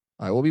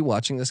 I will be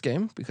watching this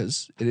game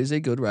because it is a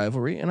good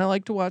rivalry, and I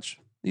like to watch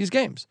these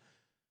games,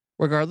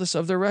 regardless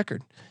of their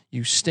record.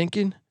 You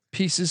stinking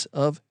pieces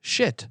of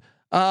shit.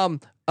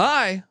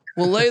 I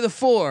will lay the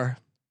 4.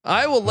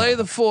 I will lay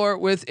the 4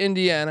 with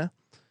Indiana.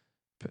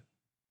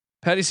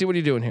 Patty C, what are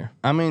you doing here?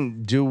 I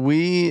mean,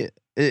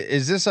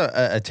 is this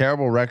a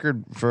terrible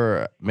record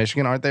for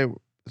Michigan? Aren't they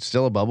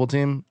still a bubble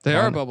team? They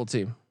are a bubble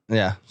team.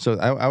 Yeah. So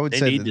I would say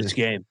they need this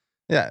game.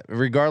 Yeah.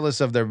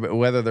 Regardless of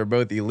whether they're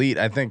both elite,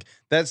 I think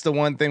that's the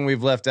one thing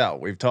we've left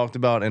out. We've talked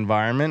about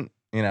environment,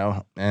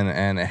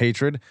 and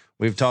hatred.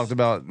 We've talked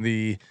about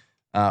the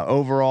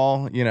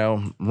overall,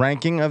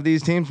 ranking of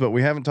these teams, but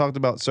we haven't talked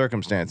about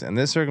circumstance. And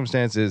this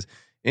circumstance is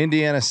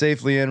Indiana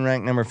safely in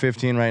rank number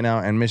 15 right now,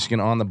 and Michigan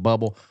on the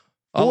bubble.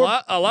 A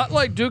lot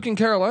like Duke and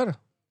Carolina.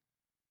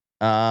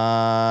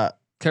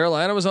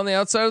 Carolina was on the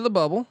outside of the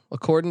bubble,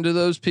 according to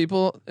those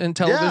people in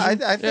television.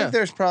 Yeah, I think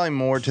there's probably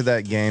more to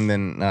that game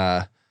than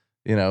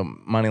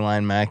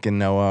Moneyline Mac and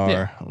Noah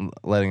are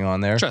letting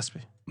on there. Trust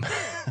me.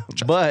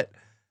 But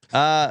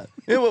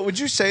what would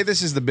you say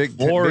this is the big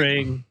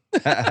boring?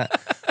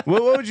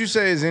 What would you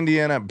say is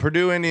Indiana?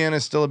 Purdue Indiana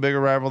is still a bigger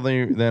rival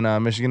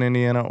than Michigan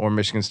Indiana or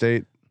Michigan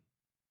State?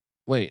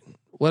 Wait,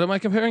 what am I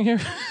comparing here?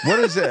 What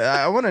is it?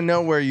 I want to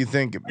know where you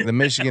think the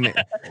Michigan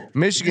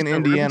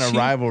Indiana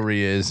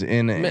rivalry is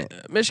in.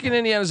 Michigan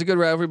Indiana is a good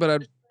rivalry,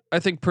 but I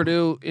think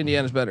Purdue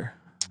Indiana is better.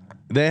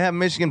 They have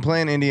Michigan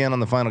playing Indiana on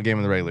the final game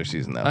of the regular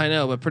season, though. I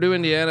know, but Purdue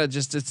Indiana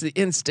it's the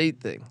in-state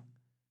thing.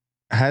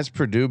 Has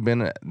Purdue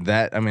been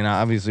that? I mean,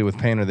 obviously with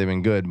Painter they've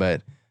been good,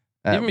 but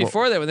even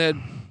before that, when they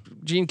had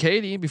Gene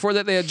Cady, before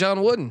that they had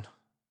John Wooden.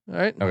 All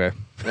right. Okay.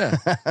 Yeah.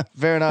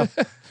 Fair enough.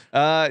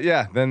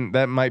 Yeah. Then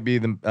that might be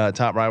the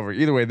top rivalry.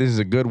 Either way, this is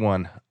a good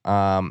one.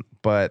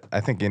 But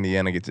I think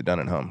Indiana gets it done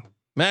at home.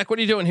 Mac, what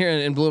are you doing here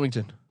in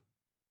Bloomington?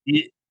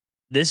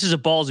 This is a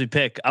ballsy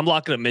pick. I'm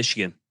locking up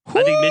Michigan. Woo!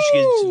 I think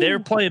Michigan. They're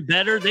playing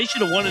better. They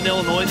should have won in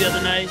Illinois the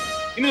other night.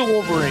 Give me the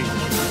Wolverines.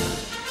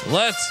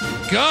 Let's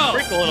go.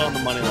 Sprinkle it on the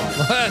money line.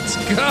 Let's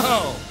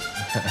go.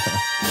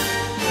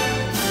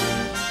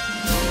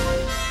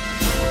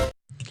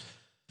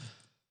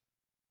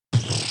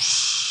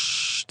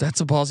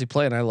 That's a ballsy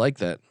play, and I like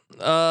that.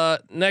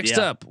 Next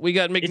up, we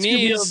got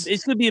McNeese.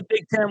 It's gonna be a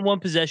Big Ten one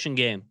possession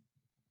game.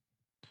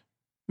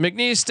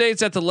 McNeese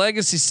State's at the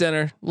Legacy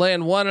Center,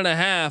 laying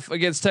 1.5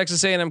 against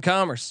Texas A&M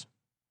Commerce.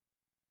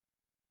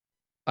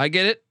 I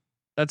get it.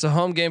 That's a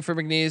home game for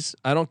McNeese.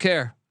 I don't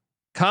care.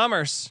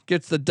 Commerce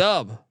gets the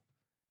dub.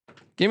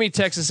 Give me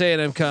Texas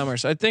A&M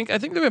Commerce. I think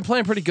they've been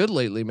playing pretty good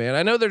lately, man.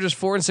 I know they're just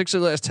 4-6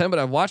 of the last 10, but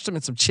I've watched them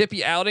in some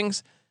chippy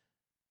outings.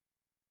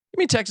 Give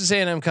me Texas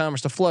A&M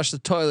Commerce to flush the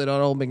toilet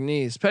on old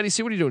McNeese. Petty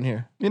C, what are you doing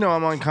here? I'm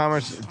on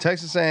Commerce.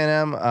 Texas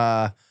A&M.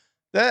 What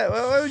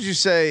would you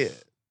say?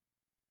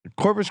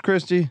 Corpus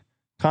Christi,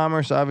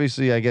 Commerce.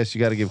 Obviously, I guess you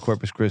got to give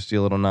Corpus Christi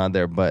a little nod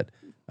there, but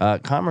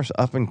Commerce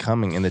up and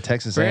coming in the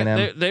Texas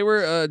A&M. They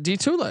were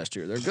D2 last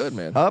year. They're good,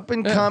 man. Up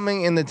and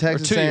coming in the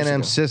Texas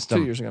A&M system.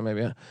 2 years ago,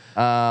 maybe.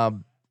 Yeah.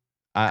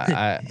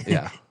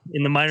 Yeah.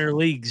 In the minor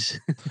leagues.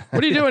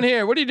 What are you doing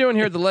here? What are you doing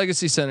here at the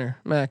Legacy Center,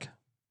 Mac?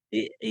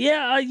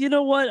 Yeah, you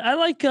know what? I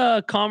like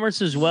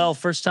Commerce as well.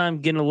 First time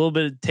getting a little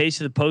bit of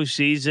taste of the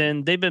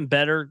postseason. They've been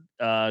better.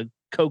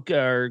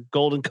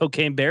 Golden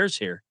Cocaine Bears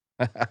here.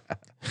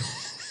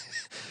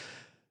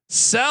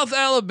 South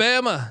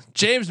Alabama,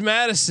 James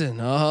Madison.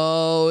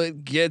 Oh,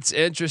 it gets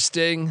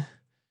interesting.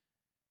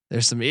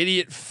 There's some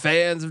idiot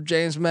fans of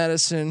James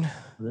Madison.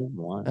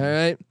 All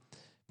right.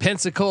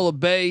 Pensacola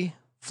Bay,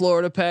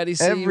 Florida, Patty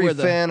C. Every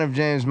fan of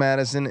James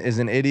Madison is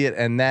an idiot,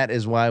 and that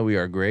is why we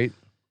are great.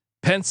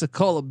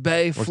 Pensacola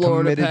Bay, We're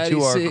Florida, committed Patty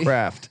to our C,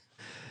 craft.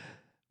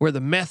 where the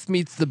meth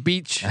meets the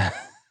beach.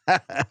 All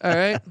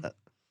right.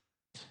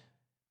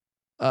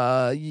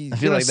 I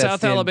feel like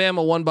South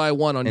Alabama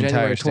 1-1 on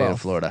January 12th. State of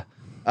Florida.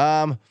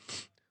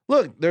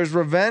 Look, there's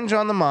revenge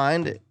on the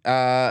mind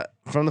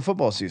from the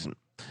football season.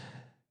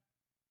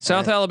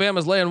 South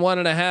Alabama's laying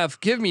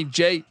 1.5. Give me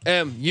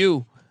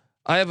JMU.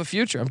 I have a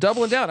future. I'm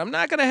doubling down. I'm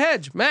not going to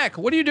hedge. Mac,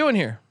 what are you doing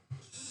here?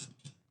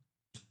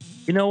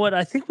 You know what?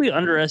 I think we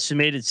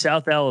underestimated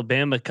South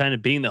Alabama kind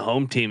of being the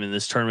home team in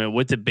this tournament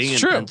with it being in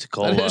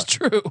Pensacola. That is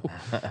true.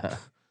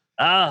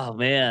 Oh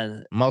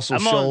man, Muscle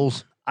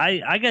Shoals.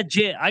 I got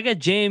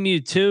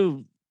JMU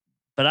too,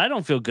 but I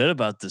don't feel good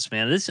about this,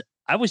 man.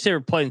 I wish they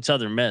were playing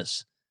Southern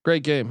Miss.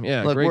 Great game.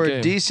 Yeah. Look, great we're game.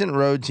 a decent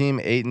road team,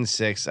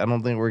 8-6. I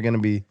don't think we're going to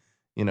be,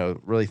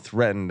 really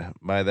threatened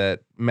by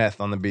that meth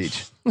on the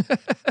beach.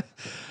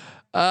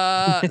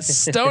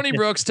 Stony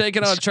Brook's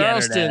taking on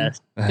Charleston.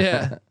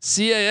 Yeah.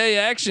 CAA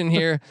action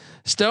here.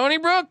 Stony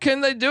Brook,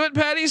 can they do it,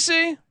 Patty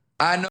C?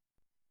 I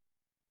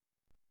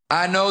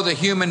know the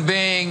human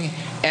being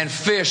and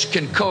fish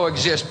can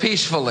coexist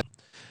peacefully.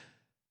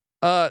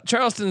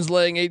 Charleston's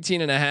laying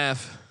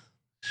 18.5.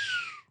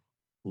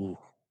 Ooh.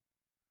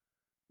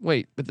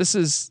 Wait, but this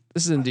is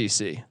in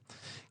DC.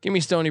 Give me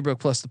Stony Brook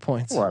plus the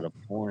points. A lot of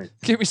points.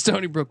 Give me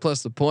Stony Brook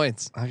plus the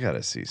points. I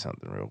gotta see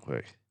something real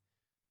quick.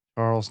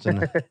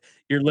 Charleston.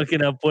 You're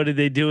looking up what did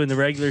they do in the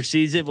regular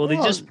season? Well, they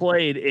just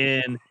played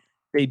and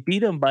they beat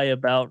them by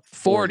about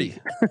 40.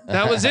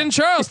 That was in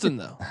Charleston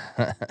though.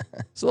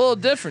 It's a little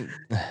different.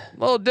 A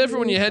little different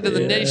when you head to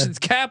the nation's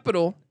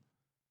capital.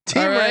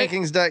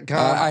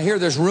 TeamRankings.com. I hear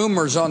there's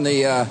rumors on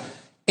the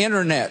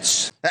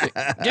internets.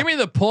 Give me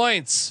the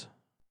points.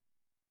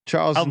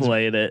 Charleston. I'm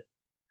laying it.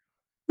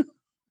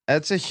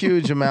 That's a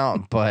huge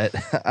amount, but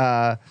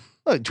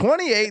look,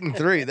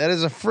 28-3. That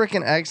is a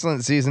freaking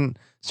excellent season.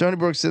 Stony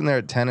Brook's sitting there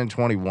at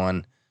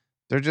 10-21.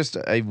 They're just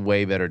a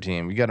way better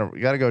team. You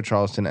gotta go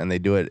Charleston, and they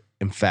do it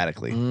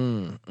emphatically.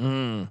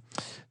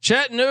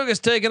 Chattanooga's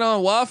taking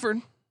on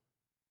Wofford.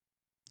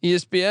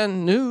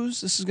 ESPN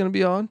News. This is going to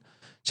be on.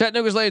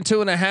 Chattanooga's laying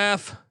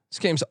 2.5. This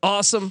game's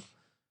awesome.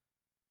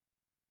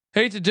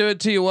 Hate to do it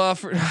to you,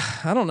 Wofford.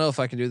 I don't know if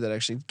I can do that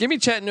actually. Give me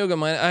Chattanooga.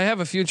 I have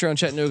a future on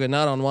Chattanooga,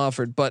 not on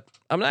Wofford, but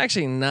I'm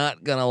actually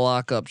not gonna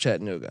lock up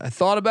Chattanooga. I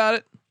thought about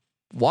it.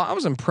 I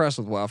was impressed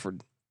with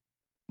Wofford.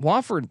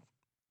 Wofford's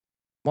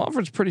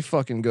pretty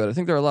fucking good. I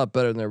think they're a lot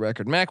better than their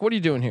record. Mac, what are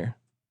you doing here?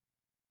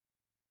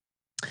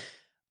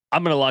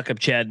 I'm going to lock up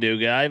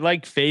Chattanooga. I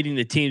like fading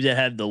the teams that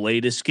had the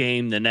latest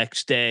game the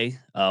next day.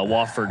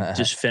 Wofford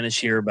just finished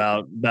here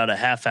about a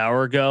half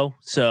hour ago.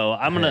 So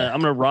I'm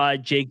gonna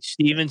ride Jake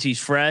Stevens. He's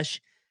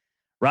fresh.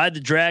 Ride the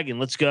dragon.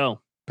 Let's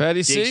go.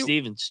 Patty Jake C.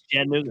 Stevens,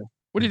 Chattanooga.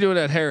 What are you doing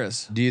at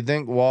Harris? Do you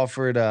think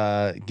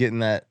Wofford getting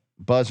that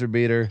buzzer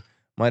beater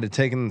might have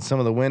taken some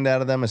of the wind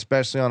out of them,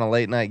 especially on a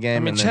late night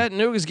game? I mean,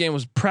 Chattanooga's game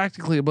was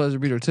practically a buzzer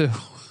beater too.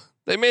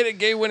 They made a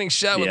game-winning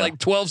shot with like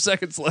 12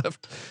 seconds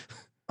left.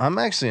 I'm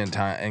actually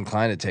inclined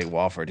to take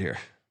Wofford here.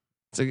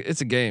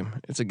 It's a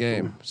game. It's a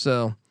game.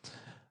 So,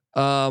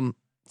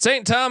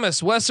 St.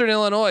 Thomas, Western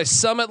Illinois,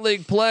 Summit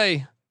League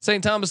play.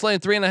 St. Thomas laying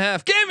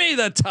 3.5. Give me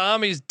the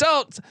Tommies.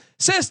 Don't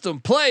system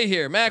play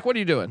here. Mac, what are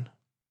you doing?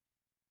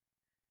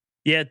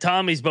 Yeah,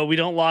 Tommies, but we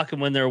don't lock them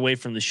when they're away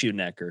from the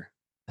Shoenecker.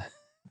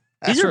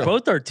 These are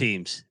both our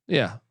teams.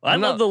 Yeah, I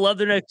love the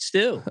Leathernecks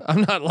too.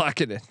 I'm not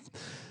locking it.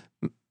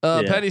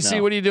 Patty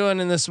C, what are you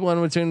doing in this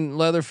one between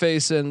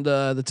Leatherface and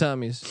the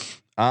Tommies?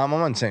 I'm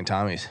on St.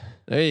 Tommy's.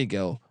 There you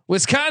go.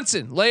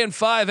 Wisconsin laying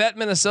 5 at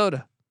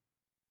Minnesota.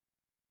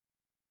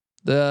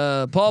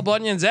 The Paul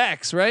Bunyan's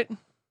axe, right?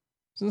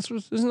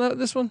 Isn't that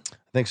this one? I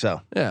think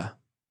so. Yeah.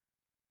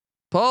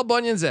 Paul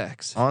Bunyan's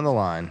axe on the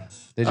line.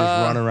 They just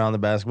run around the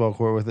basketball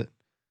court with it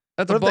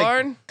at the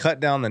barn. Cut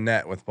down the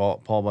net with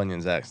Paul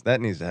Bunyan's axe.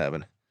 That needs to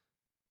happen.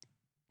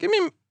 Give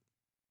me.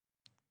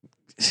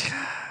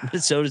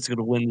 Minnesota's going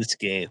to win this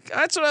game.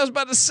 That's what I was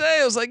about to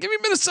say. I was like, give me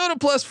Minnesota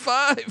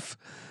 +5.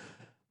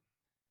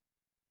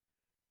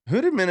 Who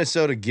did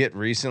Minnesota get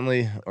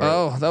recently?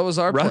 Oh, that was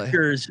our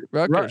Rutgers. play.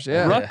 Rutgers,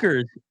 yeah.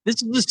 Rutgers.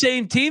 This is the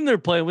same team they're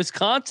playing.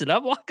 Wisconsin.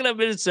 I'm walking up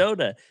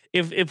Minnesota.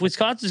 If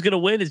Wisconsin's gonna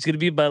win, it's gonna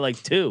be by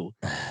like 2.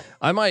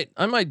 I might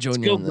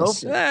join you on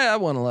this. I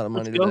won a lot of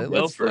money today.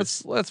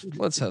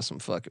 Let's have some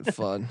fucking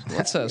fun.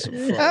 Let's have some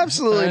fun.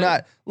 Absolutely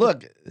not.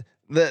 Look,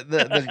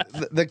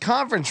 the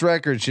conference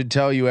record should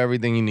tell you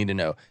everything you need to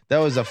know. That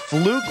was a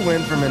fluke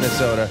win for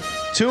Minnesota.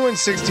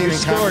 2-16 in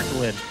Historic conference.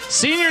 win.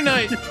 Senior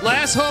night,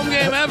 last home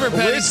game ever.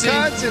 Petty C.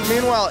 Wisconsin,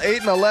 meanwhile,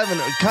 8-11,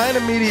 kind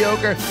of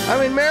mediocre. I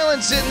mean,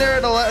 Maryland's sitting there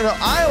at 11. No,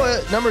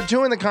 Iowa, number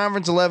 2 in the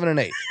conference,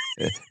 11-8.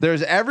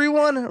 There's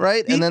everyone,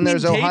 right? And then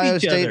there's Ohio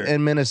State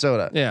and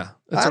Minnesota. Yeah,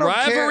 it's a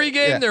rivalry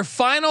game. Yeah. Their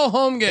final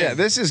home game. Yeah,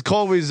 this is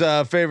Colby's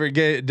favorite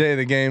day of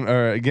the game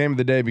or game of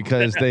the day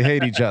because they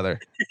hate each other.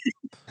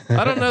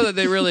 I don't know that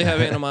they really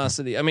have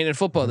animosity. I mean, in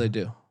football they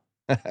do.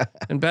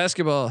 In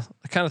basketball,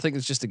 I kind of think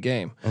it's just a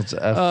game. It's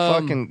a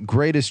fucking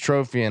greatest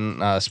trophy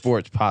in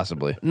sports,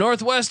 possibly.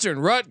 Northwestern,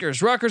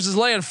 Rutgers. Rutgers is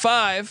laying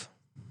 5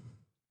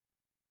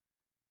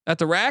 at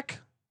the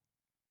rack.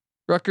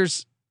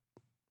 Rutgers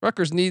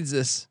needs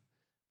this.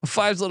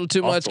 5's a little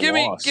too much. Give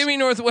me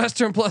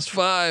Northwestern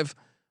 +5.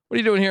 What are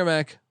you doing here,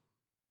 Mac?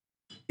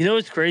 You know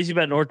what's crazy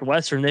about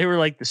Northwestern? They were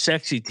like the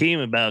sexy team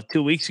about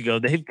 2 weeks ago.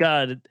 They've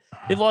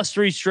lost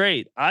 3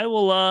 straight. I'm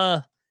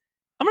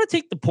going to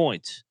take the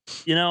points.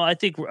 You know, I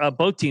think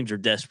both teams are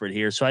desperate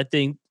here. So I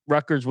think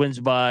Rutgers wins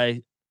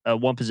by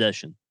 1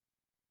 possession.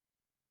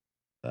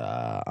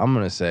 I'm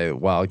going to say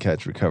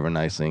Wildcats recover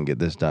nicely and get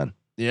this done.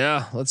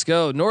 Yeah, let's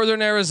go.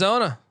 Northern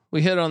Arizona.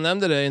 We hit on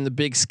them today in the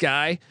Big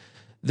Sky.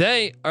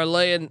 They are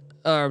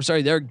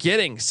they're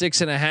getting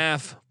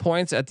 6.5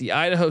 points at the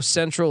Idaho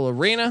Central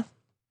Arena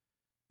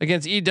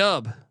against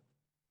EW.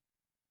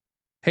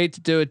 Hate to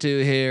do it to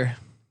you here.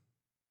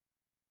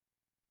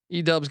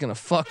 EW's gonna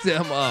fuck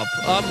them up.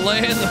 I'm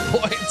laying the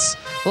points.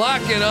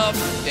 Lock it up.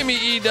 Give me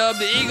EW.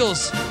 The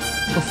Eagles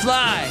will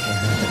fly.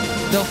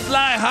 They'll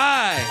fly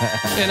high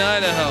in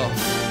Idaho.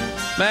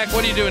 Mac,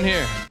 what are you doing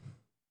here?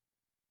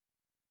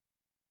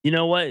 You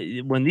know what?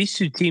 When these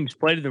two teams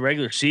played in the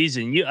regular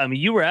season,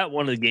 you were at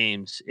one of the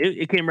games.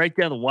 It came right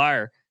down the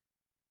wire.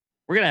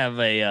 We're gonna have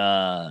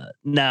a.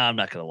 Nah, I'm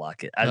not gonna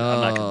lock it. I'm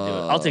not gonna do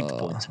it. I'll take the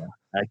points.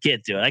 I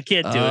can't do it.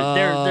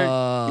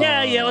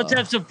 Yeah. Let's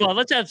have some fun.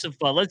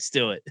 Let's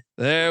do it.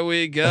 There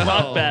we go.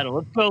 Rock battle.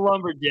 Let's go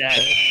Lumberjack.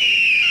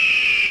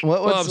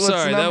 I'm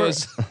sorry. That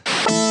was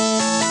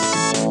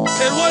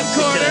in one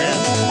corner.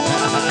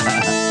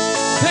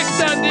 Pick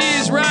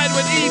Dundee's ride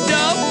with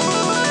EW.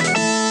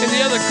 In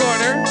the other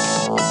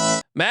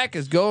corner, Mac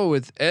is going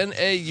with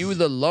NAU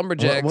the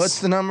Lumberjacks. What's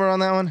the number on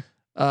that one?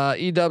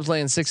 EW's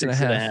laying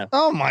 6.5.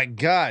 Oh my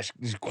gosh,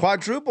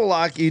 quadruple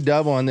lock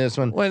EW on this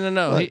one. Wait,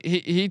 no.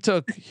 He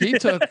took.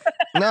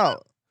 No.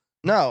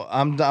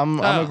 I'm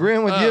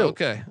agreeing with you.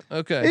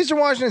 Okay. Eastern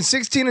Washington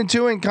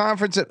 16-2 in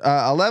conference at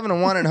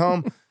 11-1 at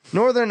home.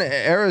 Northern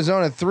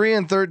Arizona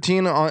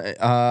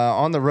 3-13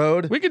 on the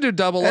road. We could do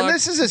double lock. And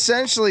this is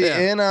essentially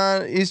in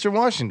Eastern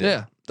Washington.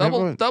 Yeah.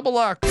 Double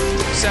lock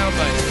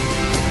soundbite.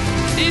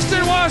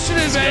 Eastern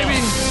Washington, baby.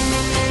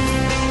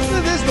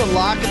 This is the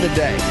lock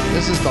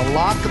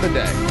of the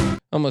day.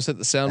 Almost hit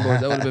the soundboard.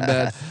 That would have been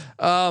bad.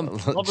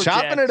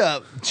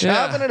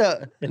 Chopping it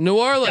up. New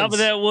Orleans. Top of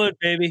that wood,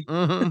 baby.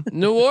 Mm-hmm.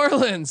 New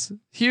Orleans.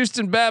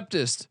 Houston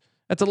Baptist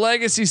at the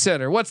Legacy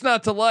Center. What's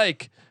not to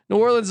like? New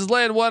Orleans is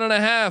laying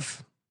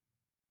 1.5.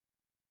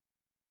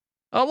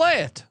 I'll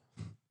lay it.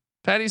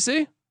 Patty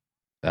C.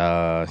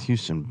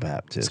 Houston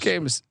Baptist. This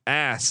game is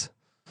ass.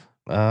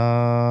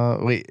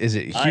 Wait, is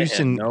it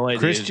Houston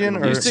Christian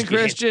or Houston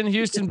Christian,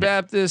 Houston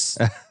Baptist?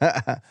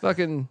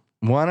 Fucking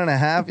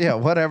 1.5. Yeah,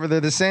 whatever.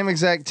 They're the same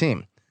exact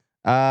team.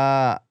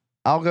 I'll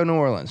go New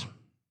Orleans.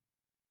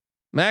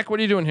 Mac, what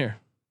are you doing here?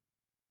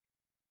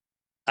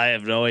 I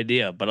have no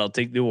idea, but I'll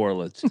take New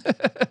Orleans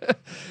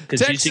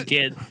because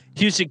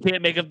Houston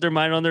can't make up their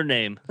mind on their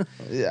name.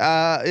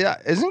 Yeah,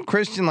 isn't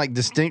Christian like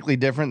distinctly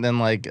different than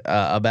like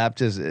a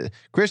Baptist?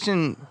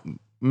 Christian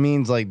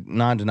means like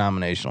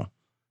non-denominational.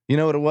 You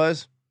know what it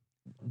was?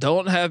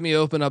 Don't have me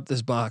open up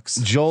this box.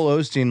 Joel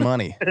Osteen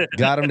money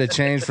got him to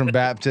change from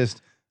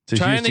Baptist to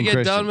Trying Houston to get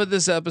Christian. done with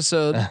this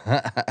episode.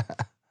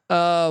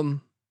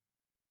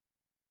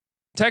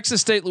 Texas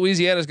State,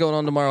 Louisiana is going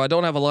on tomorrow. I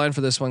don't have a line for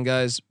this one,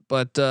 guys,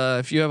 but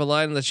if you have a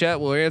line in the chat,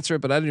 we'll answer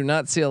it. But I do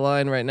not see a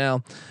line right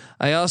now.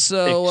 I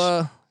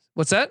also,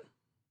 what's that?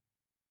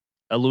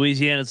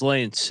 Louisiana's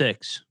laying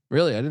 6.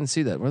 Really, I didn't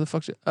see that. Where the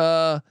fuck's it?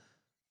 Well,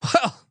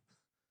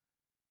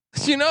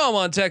 you know I'm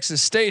on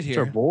Texas State here. It's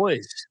our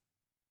boys.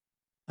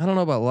 I don't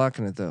know about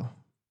locking it though.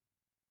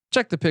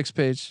 Check the picks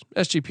page,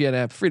 SGPN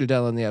app, free to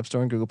download in the App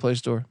Store and Google Play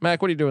Store.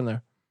 Mac, what are you doing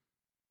there?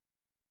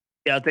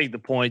 Yeah, I'll take the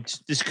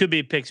points. This could be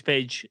a picks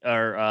page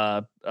or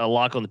a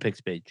lock on the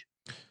picks page.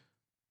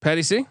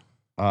 Patty C.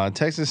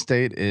 Texas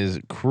State is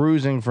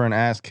cruising for an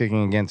ass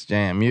kicking against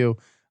JMU.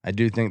 I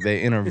do think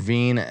they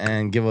intervene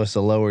and give us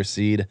a lower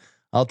seed.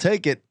 I'll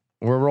take it.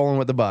 We're rolling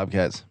with the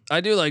Bobcats.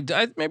 I do like.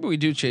 Maybe we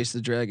do chase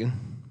the dragon.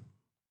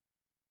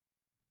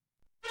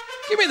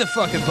 Give me the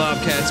fucking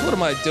Bobcats. What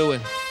am I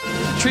doing?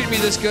 Treat me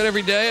this good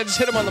every day. I just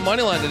hit them on the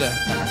money line today.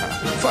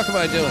 What the fuck am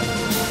I doing?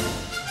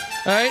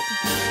 All right.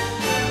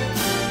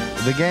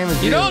 The game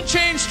is. You don't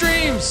change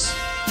streams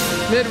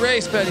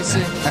mid-race, Petty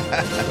C.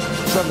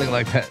 Something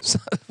like that.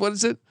 What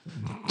is it?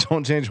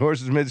 Don't change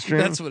horses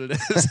midstream. That's what it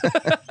is.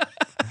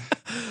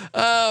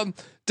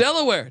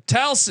 Delaware,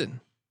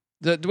 Towson.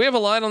 Do we have a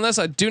line on this?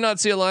 I do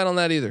not see a line on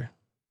that either.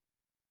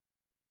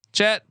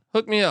 Chat,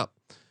 hook me up.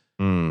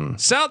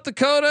 South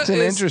Dakota. It's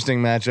an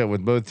interesting matchup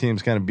with both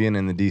teams kind of being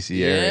in the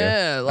DC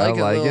area. Yeah, I like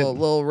it.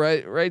 Little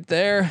right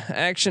there.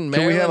 Action.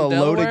 Can we have a Delaware.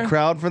 loaded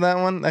crowd for that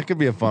one? That could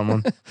be a fun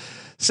one.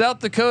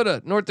 South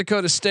Dakota, North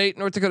Dakota State.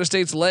 North Dakota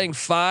State's laying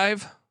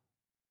 5.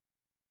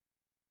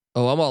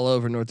 Oh, I'm all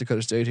over North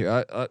Dakota State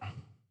here.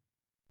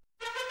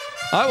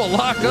 I will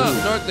lock up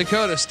North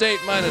Dakota State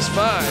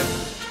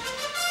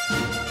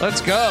 -5.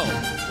 Let's go.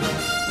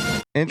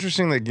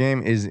 Interesting. That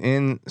game is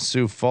in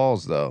Sioux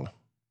Falls, though.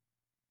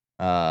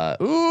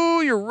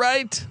 Ooh, you're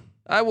right.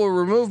 I will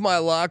remove my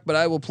lock, but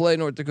I will play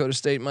North Dakota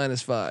State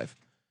 -5.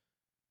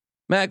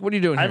 Mac, what are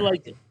you doing here?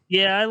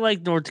 I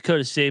like North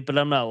Dakota State, but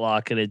I'm not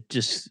locking it.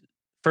 Just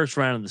first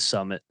round of the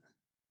Summit.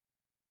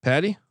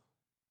 Patty?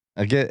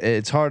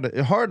 It's hard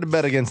to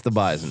bet against the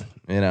Bison.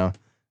 You know,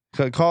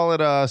 call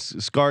it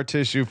scar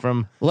tissue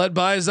from. Let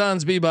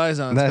Bisons be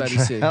Bisons. Patty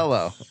C.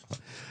 Hello.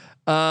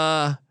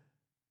 I'm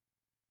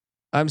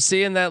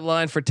seeing that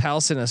line for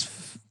Towson as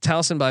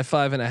Towson by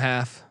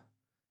 5.5.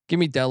 Give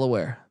me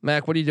Delaware.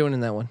 Mac, what are you doing in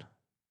that one?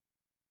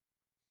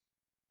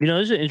 You know,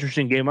 this is an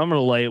interesting game. I'm going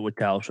to lay it with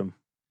Towson.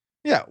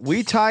 Yeah,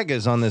 we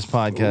Tigers on this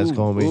podcast,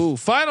 Colby. Ooh,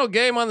 final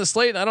game on the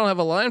slate. I don't have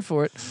a line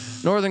for it.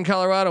 Northern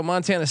Colorado,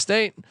 Montana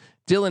State.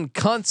 Dylan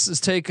Kuntz is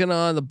taking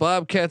on the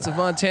Bobcats of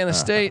Montana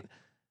State.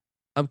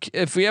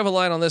 If we have a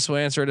line on this, we'll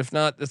answer it. If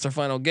not, it's our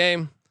final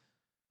game.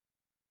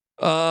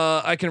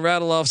 I can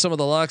rattle off some of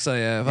the locks I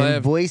have.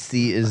 In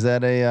Boise, is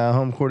that a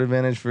home court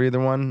advantage for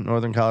either one,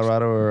 Northern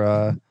Colorado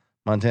or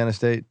Montana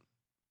State?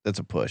 That's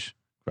a push,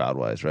 crowd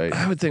wise, right?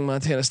 I would think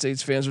Montana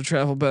State's fans would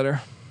travel better.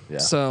 Yeah.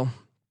 So,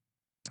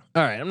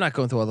 all right, I'm not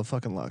going through all the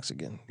fucking locks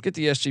again. Get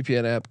the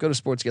SGPN app. Go to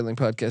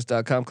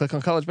sportsgamblingpodcast.com. Click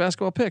on college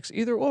basketball picks.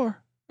 Either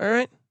or. All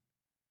right.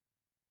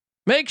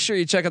 Make sure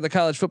you check out the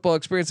college football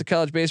experience, the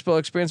college baseball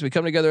experience. We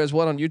come together as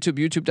one on YouTube,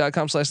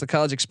 youtube.com/the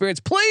college experience.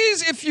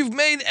 Please, if you've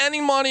made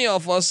any money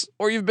off us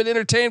or you've been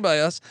entertained by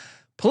us,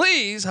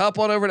 please hop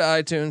on over to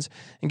iTunes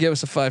and give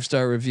us a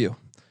 5-star review.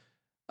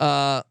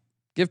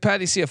 Give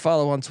Patty C a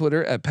follow on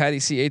Twitter at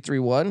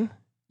PattyC831.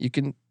 You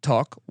can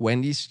talk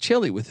Wendy's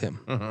chili with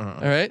him. All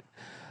right.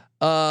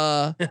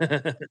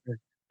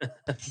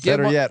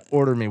 Better yet,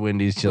 order me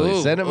Wendy's chili.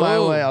 Ooh, Send it my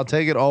way. I'll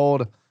take it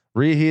old,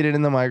 reheat it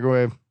in the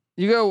microwave.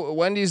 You go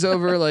Wendy's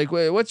over like,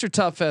 wait, what's your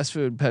top fast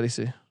food, Patty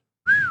C?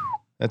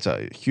 That's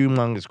a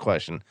humongous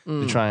question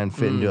to try and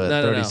fit into a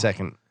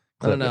 30-second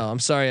clip. No, I'm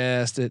sorry I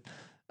asked it.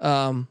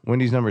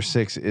 Wendy's number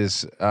 6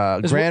 is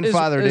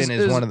grandfathered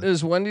in one of the.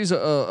 Is Wendy's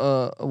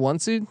a 1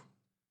 seed?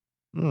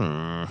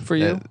 For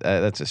you?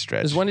 That's a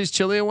stretch. Is Wendy's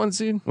chili a 1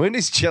 seed?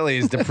 Wendy's chili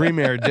is the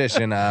premier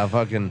edition of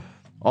fucking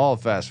all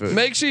fast food.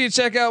 Make sure you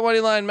check out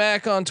Moneyline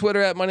Mac on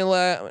Twitter at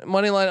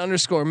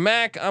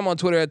Moneyline_Mac. I'm on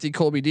Twitter at the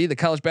Colby D. The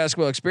college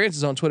basketball experience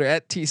is on Twitter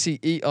at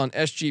TCE on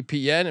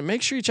SGPN. And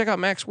make sure you check out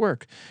Mac's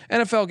work.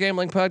 NFL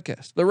Gambling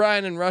Podcast, The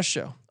Ryan and Rush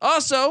Show.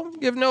 Also,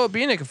 give Noah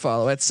Beanick a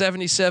follow at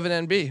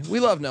 77NB. We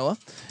love Noah,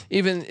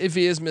 even if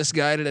he is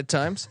misguided at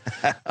times.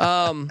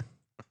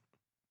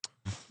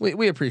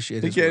 We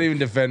appreciate it. He can't even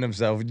defend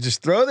himself.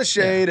 Just throw the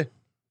shade. Yeah.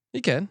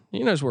 He can.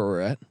 He knows where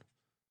we're at.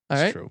 All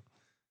right. True.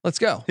 Let's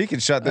go. He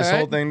can shut this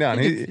whole thing down.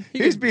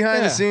 He's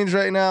behind the scenes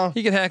right now.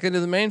 He can hack into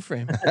the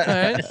mainframe. All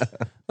right.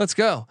 Let's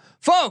go.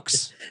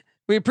 Folks,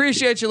 we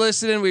appreciate you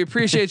listening. We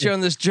appreciate you on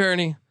this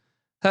journey.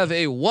 Have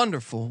a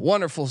wonderful,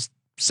 wonderful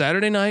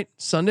Saturday night,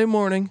 Sunday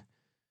morning.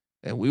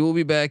 And we will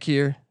be back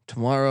here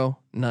tomorrow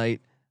night.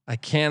 I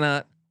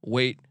cannot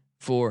wait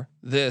for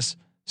this.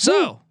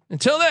 So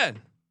until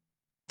then,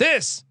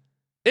 this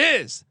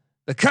is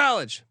the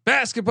college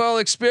basketball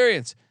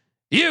experience.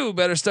 You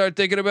better start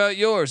thinking about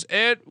yours.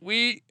 And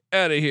we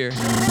out of here.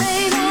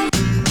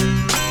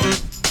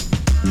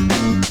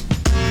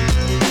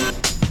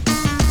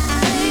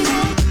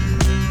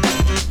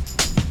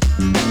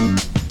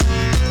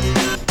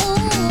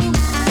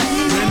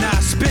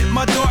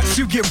 My darts,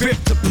 you get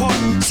ripped apart.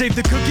 Save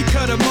the cookie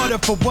cutter mother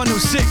for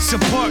 106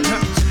 apart.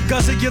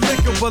 Guzzle your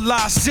liquor while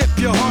I sip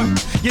your heart.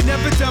 You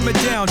never dumb it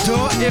down,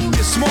 dawg. If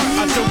you're smart,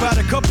 I throw out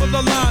a couple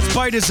of lines.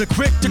 Biters are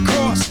quick to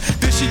cross.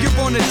 Fishy you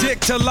on a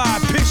dick to lie.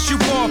 Piss you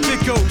off,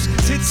 it goes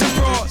tits and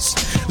bras,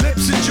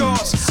 lips and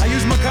jaws. I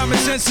use my common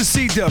sense to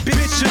see the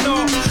bitch and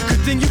all.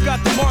 Good thing you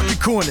got the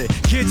market corner.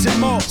 Kids and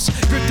malls.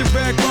 Grip the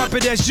red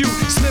carpet as you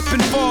slip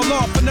and fall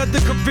off. Another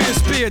career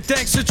spear.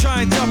 Thanks for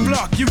trying to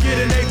block. You get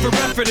an A for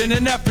effort and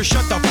an F for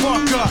shut the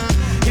fuck up.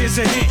 Here's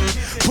a hint.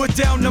 Put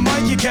down the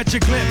mic, you catch a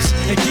glimpse.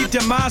 And keep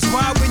them eyes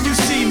wide when you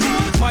see me.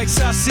 Mike's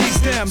I sees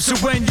them. So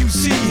when you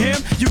see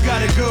him, you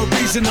got a good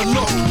reason to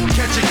look.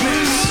 Catch a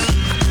glimpse.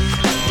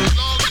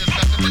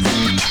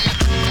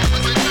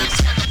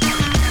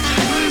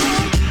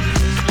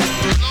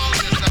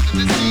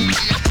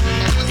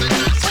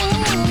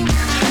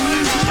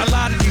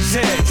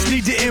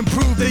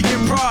 improve, they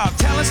improv.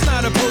 Talent's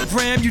not a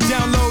program, you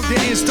download the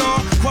install.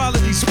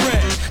 Quality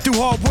spread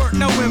through hard work,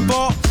 no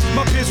involved.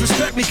 My peers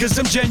respect me cause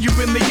I'm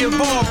genuinely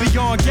involved.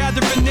 Beyond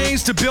gathering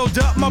names to build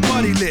up my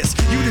buddy list.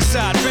 You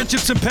decide,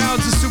 friendships and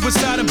pounds of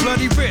suicide and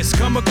bloody risk.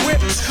 Come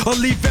equipped or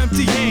leave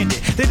empty-handed.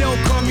 They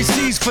don't call me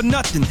C's for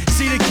nothing.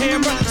 See the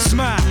camera?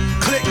 Smile,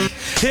 click.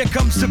 Here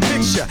comes the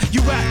picture.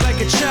 You act like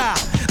a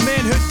child.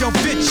 Manhood don't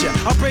fit ya.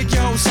 I'll break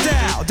your whole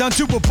style down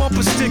to a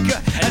bumper sticker.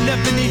 I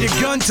never need a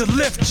gun to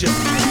lift ya.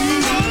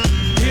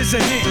 Here's a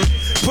hint.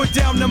 Put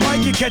down the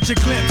mic and catch a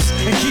glimpse.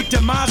 And keep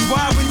them eyes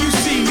wide when you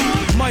see me.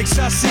 Mics,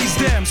 I seize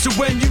them. So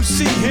when you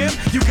see him,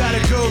 you got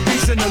a good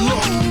reason to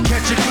look.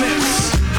 Catch a glimpse.